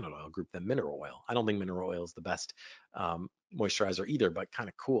coconut oil group than mineral oil. I don't think mineral oil is the best moisturizer either, but kind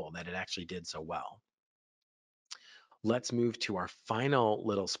of cool that it actually did so well. Let's move to our final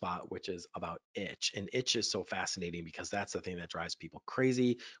little spot, which is about itch. And itch is so fascinating because that's the thing that drives people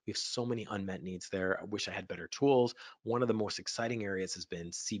crazy. We have so many unmet needs there. I wish I had better tools. One of the most exciting areas has been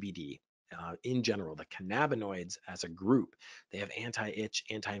CBD. In general, the cannabinoids as a group, they have anti-itch,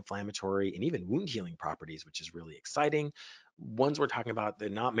 anti-inflammatory, and even wound healing properties, which is really exciting. Ones we're talking about, they're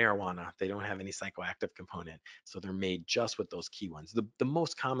not marijuana. They don't have any psychoactive component, so they're made just with those key ones. The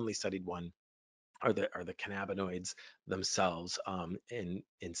most commonly studied one are the cannabinoids themselves, in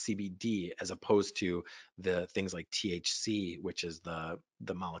CBD, as opposed to the things like THC, which is the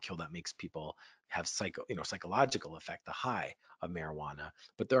molecule that makes people have psychological effect, the high of marijuana.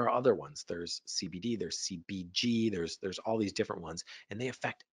 But there are other ones. There's CBD, there's CBG, there's all these different ones, and they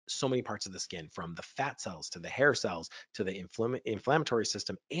affect so many parts of the skin, from the fat cells to the hair cells to the inflammatory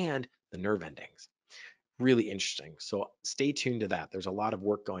system and the nerve endings. Really interesting. So stay tuned to that. There's a lot of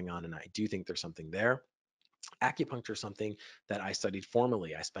work going on, and I do think there's something there. Acupuncture is something that I studied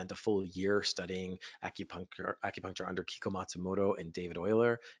formally. I spent a full year studying acupuncture under Kiko Matsumoto and David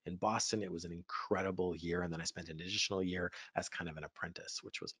Euler in Boston. It was an incredible year. And then I spent an additional year as kind of an apprentice,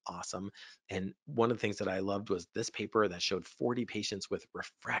 which was awesome. And one of the things that I loved was this paper that showed 40 patients with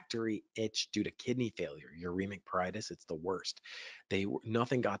refractory itch due to kidney failure, uremic pruritus. It's the worst.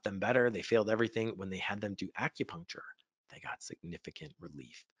 Nothing got them better. They failed everything. When they had them do acupuncture, they got significant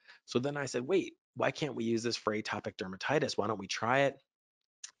relief. So then I said, wait, why can't we use this for atopic dermatitis? Why don't we try it?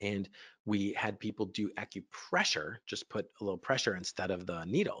 And we had people do acupressure, just put a little pressure instead of the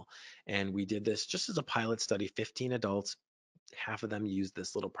needle. And we did this just as a pilot study, 15 adults, half of them used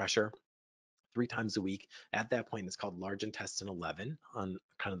this little pressure 3 times a week. At that point, it's called large intestine 11 on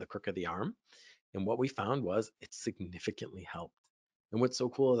kind of the crook of the arm. And what we found was it significantly helped. And what's so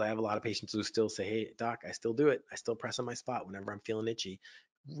cool is I have a lot of patients who still say, hey, doc, I still do it. I still press on my spot whenever I'm feeling itchy.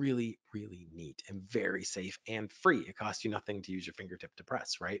 Really, really neat and very safe and free. It costs you nothing to use your fingertip to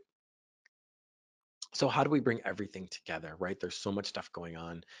press, right? So how do we bring everything together, right? There's so much stuff going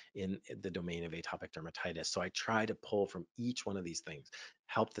on in the domain of atopic dermatitis. So I try to pull from each one of these things,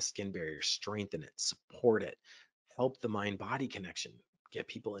 help the skin barrier, strengthen it, support it, help the mind body connection, get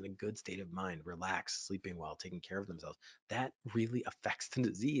people in a good state of mind, relax, sleeping well, taking care of themselves. That really affects the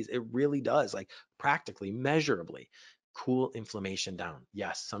disease. It really does, like practically, measurably. Cool inflammation down.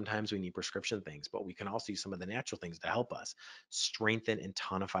 Yes, sometimes we need prescription things, but we can also use some of the natural things to help us strengthen and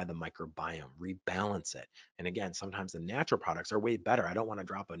tonify the microbiome, rebalance it. And again, sometimes the natural products are way better. I don't want to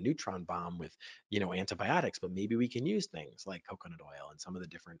drop a neutron bomb with, antibiotics, but maybe we can use things like coconut oil and some of the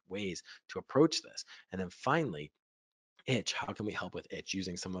different ways to approach this. And then finally, itch. How can we help with itch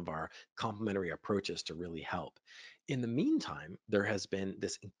using some of our complementary approaches to really help? In the meantime, there has been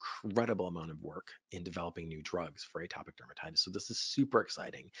this incredible amount of work in developing new drugs for atopic dermatitis. So this is super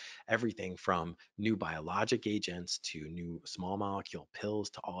exciting. Everything from new biologic agents to new small molecule pills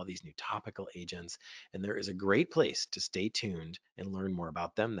to all these new topical agents. And there is a great place to stay tuned and learn more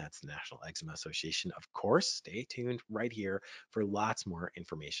about them. That's the National Eczema Association. Of course, stay tuned right here for lots more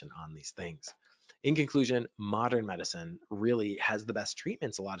information on these things. In conclusion, modern medicine really has the best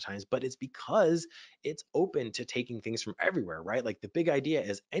treatments a lot of times, but it's because it's open to taking things from everywhere, right? Like the big idea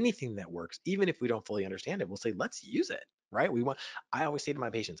is anything that works, even if we don't fully understand it, we'll say, let's use it, right? I always say to my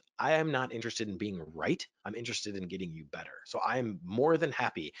patients, I am not interested in being right. I'm interested in getting you better. So I'm more than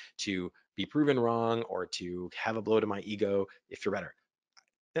happy to be proven wrong or to have a blow to my ego if you're better.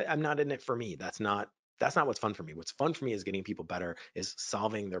 I'm not in it for me. That's not what's fun for me. What's fun for me is getting people better, is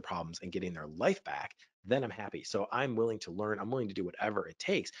solving their problems and getting their life back. Then I'm happy. So I'm willing to learn. I'm willing to do whatever it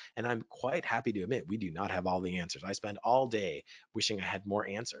takes. And I'm quite happy to admit we do not have all the answers. I spend all day wishing I had more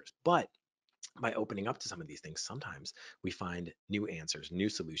answers. But by opening up to some of these things, sometimes we find new answers, new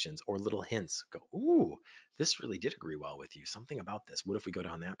solutions, or little hints. Go, ooh, this really did agree well with you. Something about this. What if we go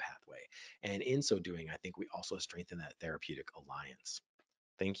down that pathway? And in so doing, I think we also strengthen that therapeutic alliance.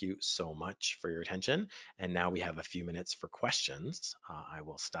 Thank you so much for your attention. And now we have a few minutes for questions. I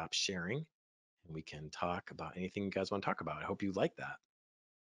will stop sharing and we can talk about anything you guys want to talk about. I hope you like that.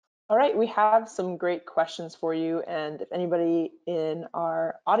 All right, we have some great questions for you. And if anybody in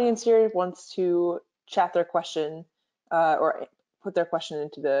our audience here wants to chat their question or put their question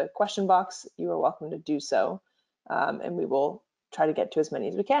into the question box, you are welcome to do so. And we will try to get to as many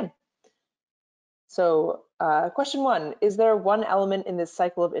as we can. So question one, is there one element in this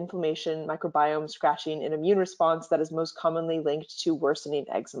cycle of inflammation, microbiome, scratching, and immune response that is most commonly linked to worsening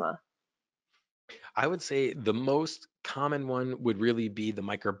eczema? I would say the most common one would really be the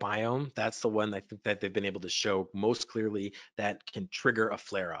microbiome. That's the one I think that they've been able to show most clearly that can trigger a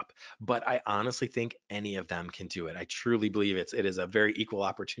flare up. But I honestly think any of them can do it. I truly believe it is a very equal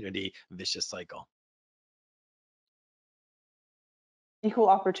opportunity, vicious cycle. Equal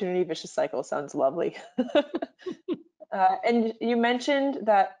opportunity vicious cycle sounds lovely. And you mentioned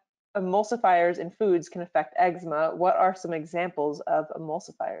that emulsifiers in foods can affect eczema. What are some examples of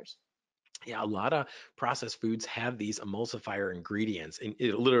emulsifiers? Yeah, a lot of processed foods have these emulsifier ingredients, and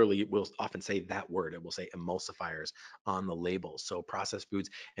it literally will often say that word. It will say emulsifiers on the label. So processed foods,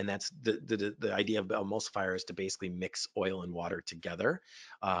 and that's the idea of the emulsifier is to basically mix oil and water together,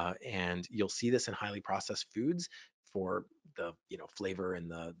 and you'll see this in highly processed foods for the flavor and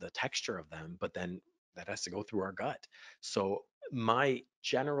the texture of them, but then that has to go through our gut. So my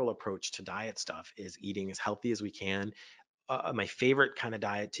general approach to diet stuff is eating as healthy as we can. My favorite kind of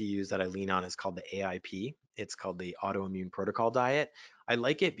diet to use that I lean on is called the AIP. It's called the autoimmune protocol diet. I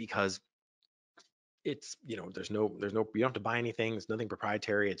like it because it's, there's no, you don't have to buy anything. There's nothing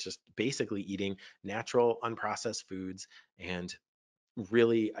proprietary. It's just basically eating natural, unprocessed foods and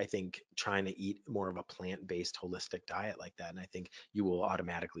really, I think, trying to eat more of a plant-based holistic diet like that. And I think you will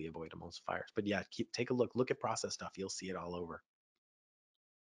automatically avoid emulsifiers. But yeah, take a look at processed stuff. You'll see it all over.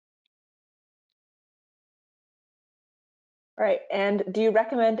 All right. And do you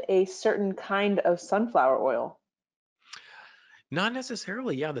recommend a certain kind of sunflower oil? Not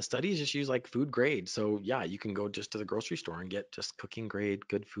necessarily. Yeah, the studies just use like food grade. So yeah, you can go just to the grocery store and get just cooking grade,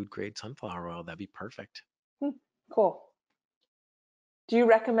 good food grade sunflower oil. That'd be perfect. Hmm, cool. Do you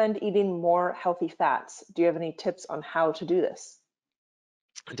recommend eating more healthy fats? Do you have any tips on how to do this?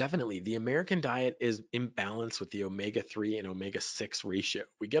 Definitely. The American diet is imbalanced with the omega-3 and omega-6 ratio.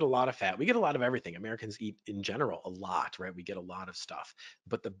 We get a lot of fat. We get a lot of everything. Americans eat in general a lot, right? We get a lot of stuff,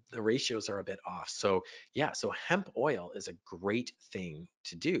 but the ratios are a bit off. So, yeah, so hemp oil is a great thing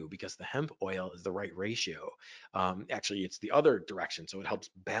to do because the hemp oil is the right ratio. Actually, it's the other direction. So it helps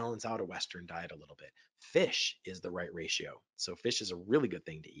balance out a Western diet a little bit. Fish is the right ratio. So fish is a really good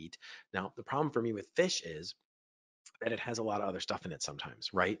thing to eat. Now, the problem for me with fish is that it has a lot of other stuff in it sometimes,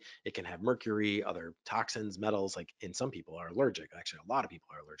 right? It can have mercury, other toxins, metals, like in some people are allergic. Actually, a lot of people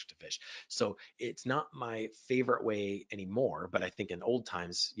are allergic to fish. So it's not my favorite way anymore, but I think in old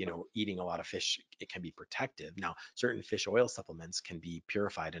times, eating a lot of fish, it can be protective. Now, certain fish oil supplements can be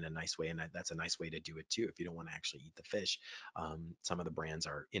purified in a nice way, and that's a nice way to do it too. If you don't want to actually eat the fish, some of the brands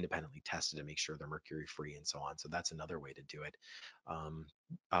are independently tested to make sure they're mercury free and so on. So that's another way to do it. Um,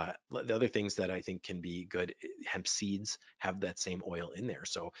 the other things that I think can be good, hemp seeds have that same oil in there.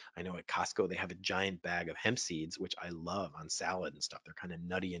 So I know at Costco they have a giant bag of hemp seeds, which I love on salad and stuff. They're kind of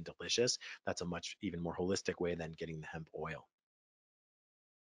nutty and delicious. That's a much even more holistic way than getting the hemp oil.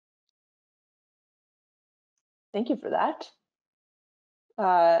 Thank you for that.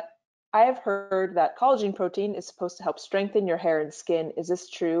 Uh, I have heard that collagen protein is supposed to help strengthen your hair and skin. Is this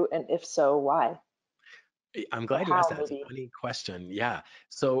true? And if so, why? I'm Or glad you asked how, that. It's a maybe? funny question. Yeah.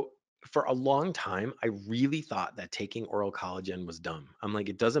 So for a long time, I really thought that taking oral collagen was dumb. I'm like,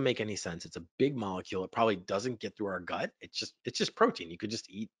 it doesn't make any sense. It's a big molecule. It probably doesn't get through our gut. It's just protein. You could just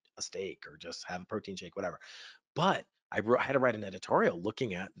eat a steak or just have a protein shake, whatever. But I had to write an editorial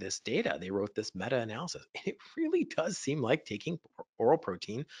looking at this data. They wrote this meta-analysis, and it really does seem like taking oral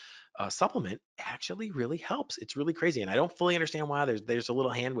protein supplement actually really helps. It's really crazy, and I don't fully understand why. There's a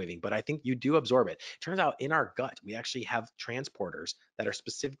little hand waving, but I think you do absorb it. Turns out in our gut we actually have transporters that are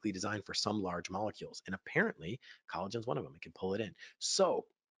specifically designed for some large molecules, and apparently collagen's one of them. It can pull it in. So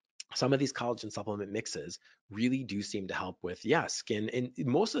some of these collagen supplement mixes really do seem to help with, yeah, skin. And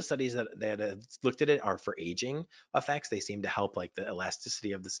most of the studies that have looked at it are for aging effects. They seem to help like the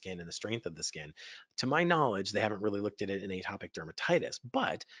elasticity of the skin and the strength of the skin. To my knowledge, they haven't really looked at it in atopic dermatitis.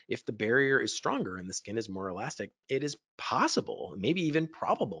 But if the barrier is stronger and the skin is more elastic, it is possible, maybe even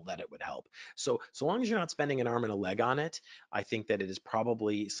probable, that it would help. So long as you're not spending an arm and a leg on it, I think that it is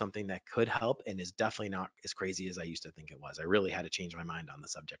probably something that could help and is definitely not as crazy as I used to think it was. I really had to change my mind on the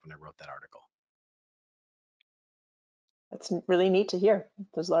subject when I wrote that article. That's really neat to hear.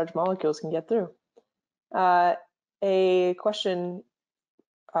 Those large molecules can get through. Uh, a question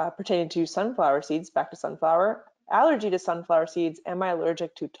pertaining to sunflower seeds, back to sunflower. Allergy to sunflower seeds. Am I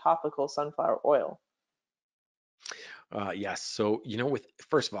allergic to topical sunflower oil? Yes. So, with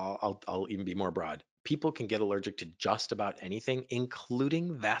first of all, I'll even be more broad. People can get allergic to just about anything,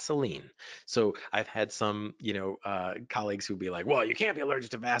 including Vaseline. So I've had some, colleagues who be like, "Well, you can't be allergic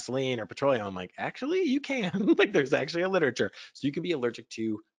to Vaseline or petroleum." I'm like, actually, you can. Like, there's actually a literature, so you can be allergic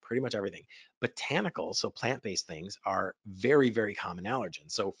to pretty much everything. Botanicals, so plant-based things, are very, very common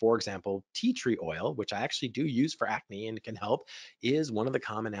allergens. So, for example, tea tree oil, which I actually do use for acne and can help, is one of the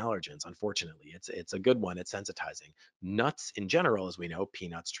common allergens. Unfortunately, it's a good one. It's sensitizing. Nuts in general, as we know,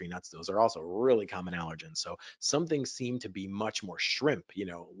 peanuts, tree nuts, those are also really common allergens. So some things seem to be much more shrimp.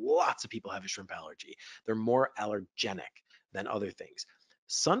 Lots of people have a shrimp allergy. They're more allergenic. than other things.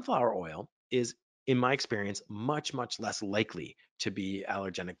 Sunflower oil is, in my experience, much, much less likely to be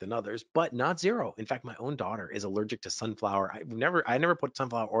allergenic than others, but not zero. In fact, my own daughter is allergic to sunflower. I never put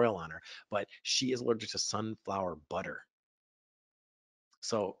sunflower oil on her, but she is allergic to sunflower butter.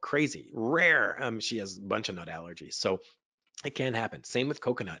 So crazy, rare. She has a bunch of nut allergies. So it can happen. Same with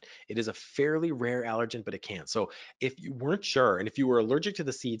coconut. It is a fairly rare allergen, but it can. So if you weren't sure, and if you were allergic to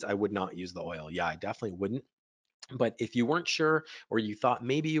the seeds, I would not use the oil. Yeah, I definitely wouldn't. But if you weren't sure or you thought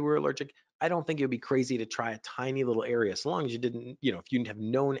maybe you were allergic, I don't think it would be crazy to try a tiny little area. So long as you didn't, if you have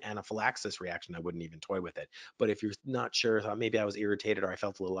known anaphylaxis reaction, I wouldn't even toy with it. But if you're not sure, thought maybe I was irritated or I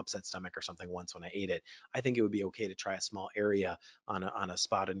felt a little upset stomach or something once when I ate it, I think it would be okay to try a small area on a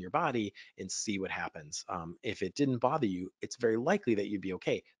spot in your body and see what happens. If it didn't bother you, it's very likely that you'd be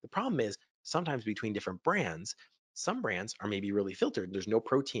okay. The problem is sometimes between different brands, some brands are maybe really filtered. There's no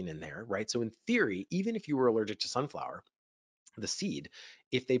protein in there, right? So in theory, even if you were allergic to sunflower, the seed,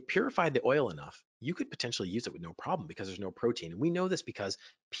 if they purified the oil enough, you could potentially use it with no problem because there's no protein. And we know this because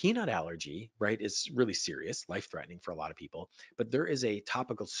peanut allergy, right, is really serious, life-threatening for a lot of people. But there is a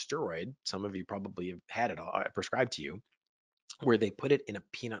topical steroid, some of you probably have had it prescribed to you, where they put it in a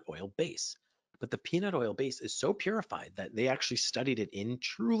peanut oil base. But the peanut oil base is so purified that they actually studied it in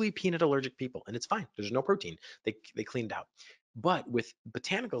truly peanut allergic people, and it's fine. There's no protein. They cleaned out. But with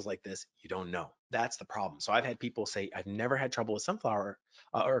botanicals like this, you don't know. That's the problem. So I've had people say, I've never had trouble with sunflower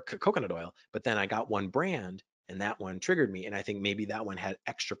or coconut oil, but then I got one brand and that one triggered me. And I think maybe that one had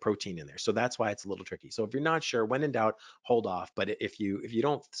extra protein in there. So that's why it's a little tricky. So if you're not sure, when in doubt, hold off. But if you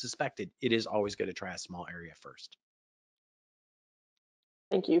don't suspect it, it is always good to try a small area first.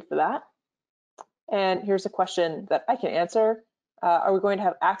 Thank you for that. And here's a question that I can answer. Are we going to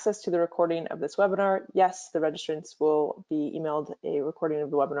have access to the recording of this webinar? Yes, the registrants will be emailed a recording of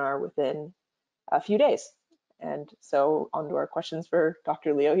the webinar within a few days. And so on to our questions for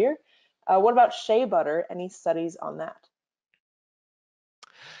Dr. Leo here. What about shea butter? Any studies on that?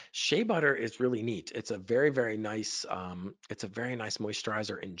 Shea butter is really neat. It's a very, very nice. It's a very nice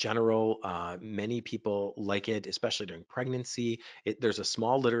moisturizer in general. Many people like it, especially during pregnancy. There's a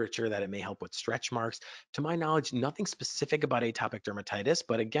small literature that it may help with stretch marks. To my knowledge, nothing specific about atopic dermatitis,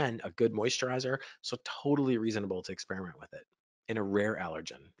 but again, a good moisturizer. So totally reasonable to experiment with it in a rare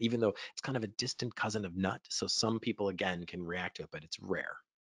allergen, even though it's kind of a distant cousin of nut. So some people again can react to it, but it's rare.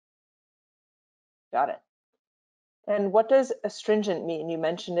 Got it. And what does astringent mean? You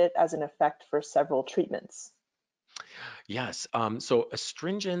mentioned it as an effect for several treatments. Yes. So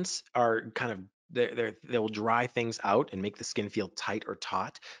astringents are kind of they'll dry things out and make the skin feel tight or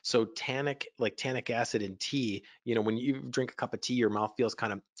taut. So tannic acid in tea, when you drink a cup of tea, your mouth feels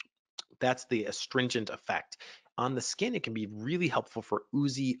kind of, that's the astringent effect. On the skin, it can be really helpful for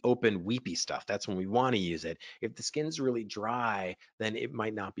oozy, open, weepy stuff. That's when we want to use it. If the skin's really dry, then it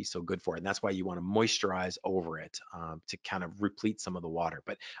might not be so good for it. And that's why you want to moisturize over it to kind of replete some of the water.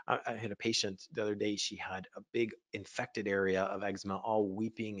 But I had a patient the other day, she had a big infected area of eczema, all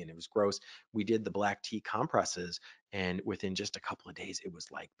weeping, and it was gross. We did the black tea compresses, and within just a couple of days, it was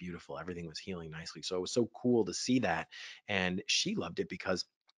like beautiful. Everything was healing nicely. So it was so cool to see that. And she loved it because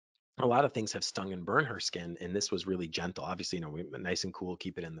a lot of things have stung and burned her skin, and this was really gentle. Obviously, nice and cool,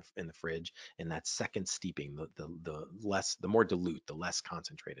 keep it in the fridge. And that second steeping, the more dilute, the less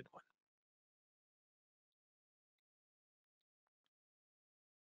concentrated one.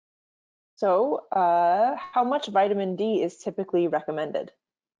 So how much vitamin D is typically recommended?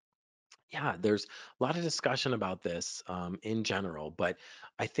 Yeah, there's a lot of discussion about this in general, but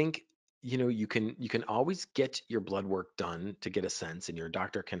I think you can always get your blood work done to get a sense, and your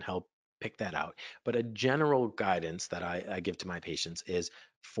doctor can help pick that out. But a general guidance that I give to my patients is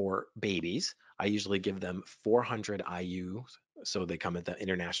for babies, I usually give them 400 IU. So they come at the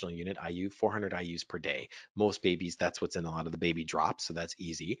international unit IU, 400 IUs per day. Most babies, that's what's in a lot of the baby drops, so that's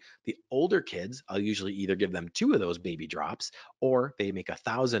easy. The older kids, I'll usually either give them two of those baby drops, or they make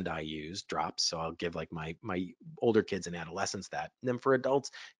 1,000 IUs drops. So I'll give like my older kids and adolescents that. And then for adults,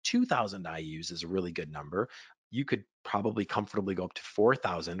 2,000 IUs is a really good number. You could probably comfortably go up to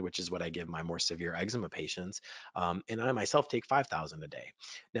 4,000, which is what I give my more severe eczema patients. And I myself take 5,000 a day.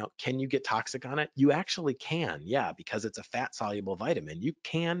 Now, can you get toxic on it? You actually can, yeah, because it's a fat soluble vitamin. You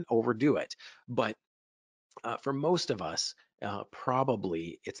can overdo it. But for most of us,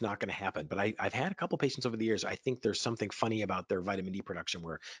 probably it's not going to happen. But I've had a couple patients over the years. I think there's something funny about their vitamin D production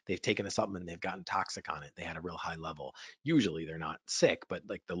where they've taken a supplement and they've gotten toxic on it. They had a real high level. Usually they're not sick, but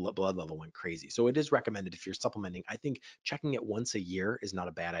like the blood level went crazy. So it is recommended if you're supplementing. I think checking it once a year is not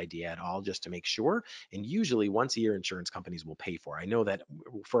a bad idea at all, just to make sure. And usually once a year, insurance companies will pay for it. I know that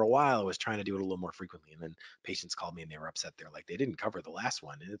for a while I was trying to do it a little more frequently, and then patients called me and they were upset. They're like, they didn't cover the last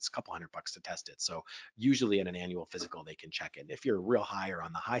one, and it's a couple $100 to test it. So usually in an annual physical, they can check it. If you're real high or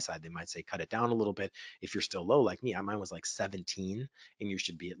on the high side, they might say cut it down a little bit. If you're still low, like me, mine was like 17, and you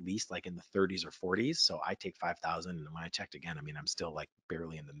should be at least like in the 30s or 40s. So I take 5,000, and when I checked again, I mean, I'm still like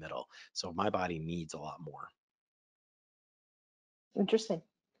barely in the middle. So my body needs a lot more. Interesting.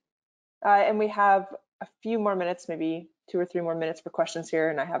 And we have a few more minutes, maybe 2 or 3 more minutes for questions here,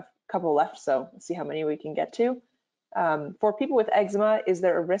 and I have a couple left, so let's see how many we can get to. For people with eczema, is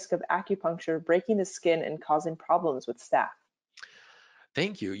there a risk of acupuncture breaking the skin and causing problems with staph?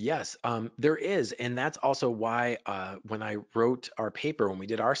 Thank you. Yes, there is. And that's also why when I wrote our paper, when we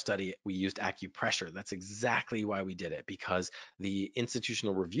did our study, we used acupressure. That's exactly why we did it, because the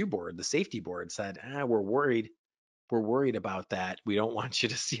institutional review board, the safety board said, we're worried about that. We don't want you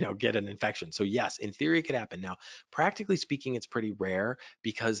to, get an infection. So yes, in theory, it could happen. Now, practically speaking, it's pretty rare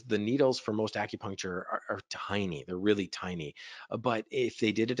because the needles for most acupuncture are tiny. They're really tiny. But if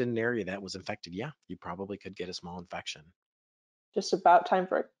they did it in an area that was infected, yeah, you probably could get a small infection. Just about time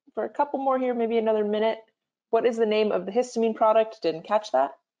for a couple more here, maybe another minute. What is the name of the histamine product? Didn't catch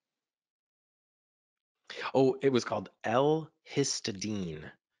that. Oh, it was called L-histidine.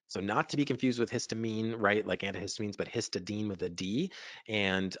 So not to be confused with histamine, right? Like antihistamines, but histidine with a D.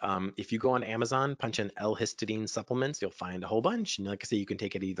 And if you go on Amazon, punch in L-histidine supplements, you'll find a whole bunch. And like I say, you can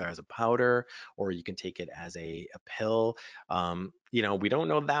take it either as a powder or you can take it as a pill. We don't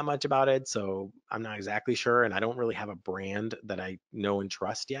know that much about it, so I'm not exactly sure. And I don't really have a brand that I know and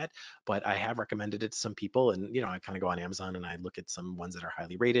trust yet, but I have recommended it to some people. And, I kind of go on Amazon and I look at some ones that are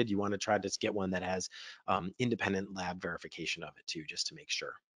highly rated. You want to try to just get one that has independent lab verification of it too, just to make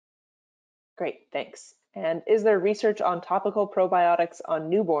sure. Great, thanks. And is there research on topical probiotics on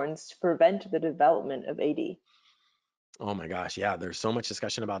newborns to prevent the development of AD? Oh my gosh, yeah, there's so much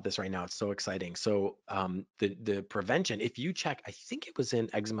discussion about this right now. It's so exciting. So the prevention, if you check, I think it was in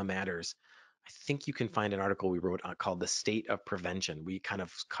Eczema Matters. I think you can find an article we wrote called "The State of Prevention." We kind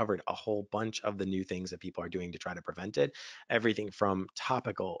of covered a whole bunch of the new things that people are doing to try to prevent it. Everything from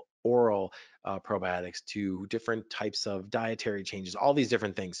topical, oral probiotics to different types of dietary changes, all these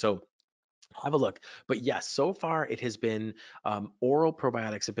different things. So have a look. But yes, so far it has been oral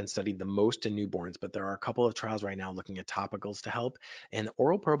probiotics have been studied the most in newborns, but there are a couple of trials right now looking at topicals to help. And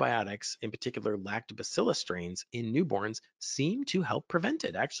oral probiotics, in particular lactobacillus strains in newborns, seem to help prevent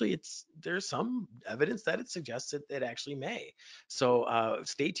it. Actually, there's some evidence that it suggests that it actually may. So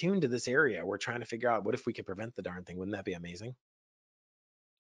stay tuned to this area. We're trying to figure out what if we could prevent the darn thing. Wouldn't that be amazing?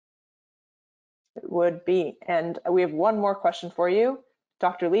 It would be. And we have one more question for you.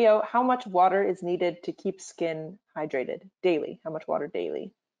 Dr. Leo, how much water is needed to keep skin hydrated daily? How much water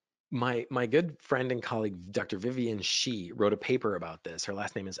daily? My good friend and colleague, Dr. Vivian Shi, wrote a paper about this. Her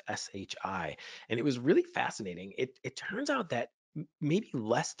last name is SHI, and it was really fascinating. It turns out that maybe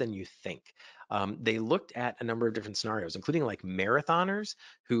less than you think. They looked at a number of different scenarios, including like marathoners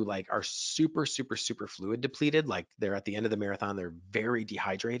who like are super, super, super fluid depleted. Like they're at the end of the marathon, they're very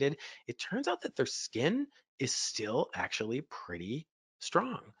dehydrated. It turns out that their skin is still actually pretty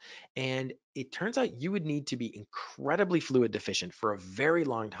strong. And it turns out you would need to be incredibly fluid deficient for a very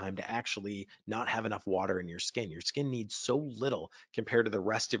long time to actually not have enough water in your skin. Your skin needs so little compared to the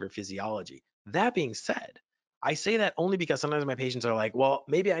rest of your physiology. That being said, I say that only because sometimes my patients are like, well,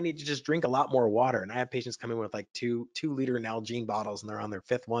 maybe I need to just drink a lot more water. And I have patients come in with like two-liter Nalgene bottles and they're on their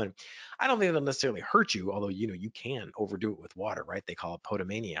fifth one. I don't think it'll necessarily hurt you, although you can overdo it with water, right? They call it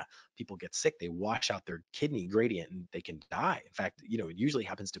potomania. People get sick, they wash out their kidney gradient and they can die. In fact, it usually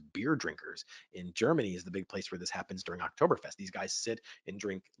happens to beer drinkers. In Germany is the big place where this happens during Oktoberfest. These guys sit and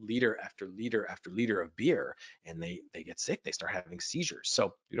drink liter after liter after liter of beer and they get sick. They start having seizures.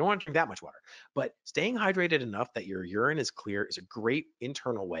 So you don't want to drink that much water. But staying hydrated enough that your urine is clear is a great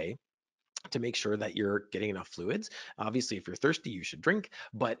internal way to make sure that you're getting enough fluids. Obviously, if you're thirsty, you should drink.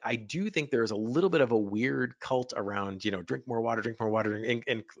 But I do think there's a little bit of a weird cult around, drink more water, drink more water. And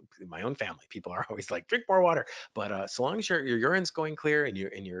in my own family, people are always like, drink more water. But so long as your urine's going clear and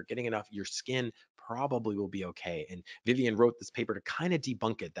you're getting enough, your skin probably will be okay. And Vivian wrote this paper to kind of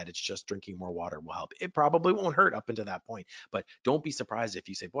debunk it that it's just drinking more water will help. It probably won't hurt up until that point. But don't be surprised if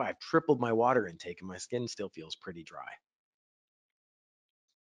you say, boy, I've tripled my water intake and my skin still feels pretty dry.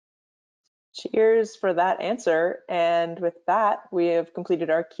 Cheers for that answer. And with that, we have completed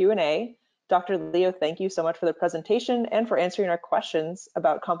our Q&A. Dr. Leo, thank you so much for the presentation and for answering our questions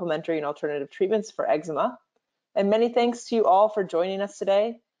about complementary and alternative treatments for eczema. And many thanks to you all for joining us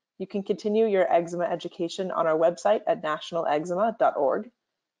today. You can continue your eczema education on our website at nationaleczema.org.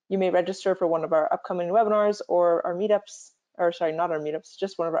 You may register for one of our upcoming webinars or our meetups, or sorry, not our meetups,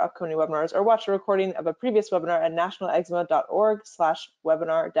 just one of our upcoming webinars, or watch a recording of a previous webinar at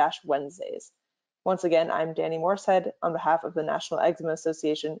nationaleczema.org/webinar-Wednesdays. Once again, I'm Danny Morsehead on behalf of the National Eczema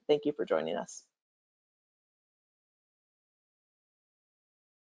Association. Thank you for joining us.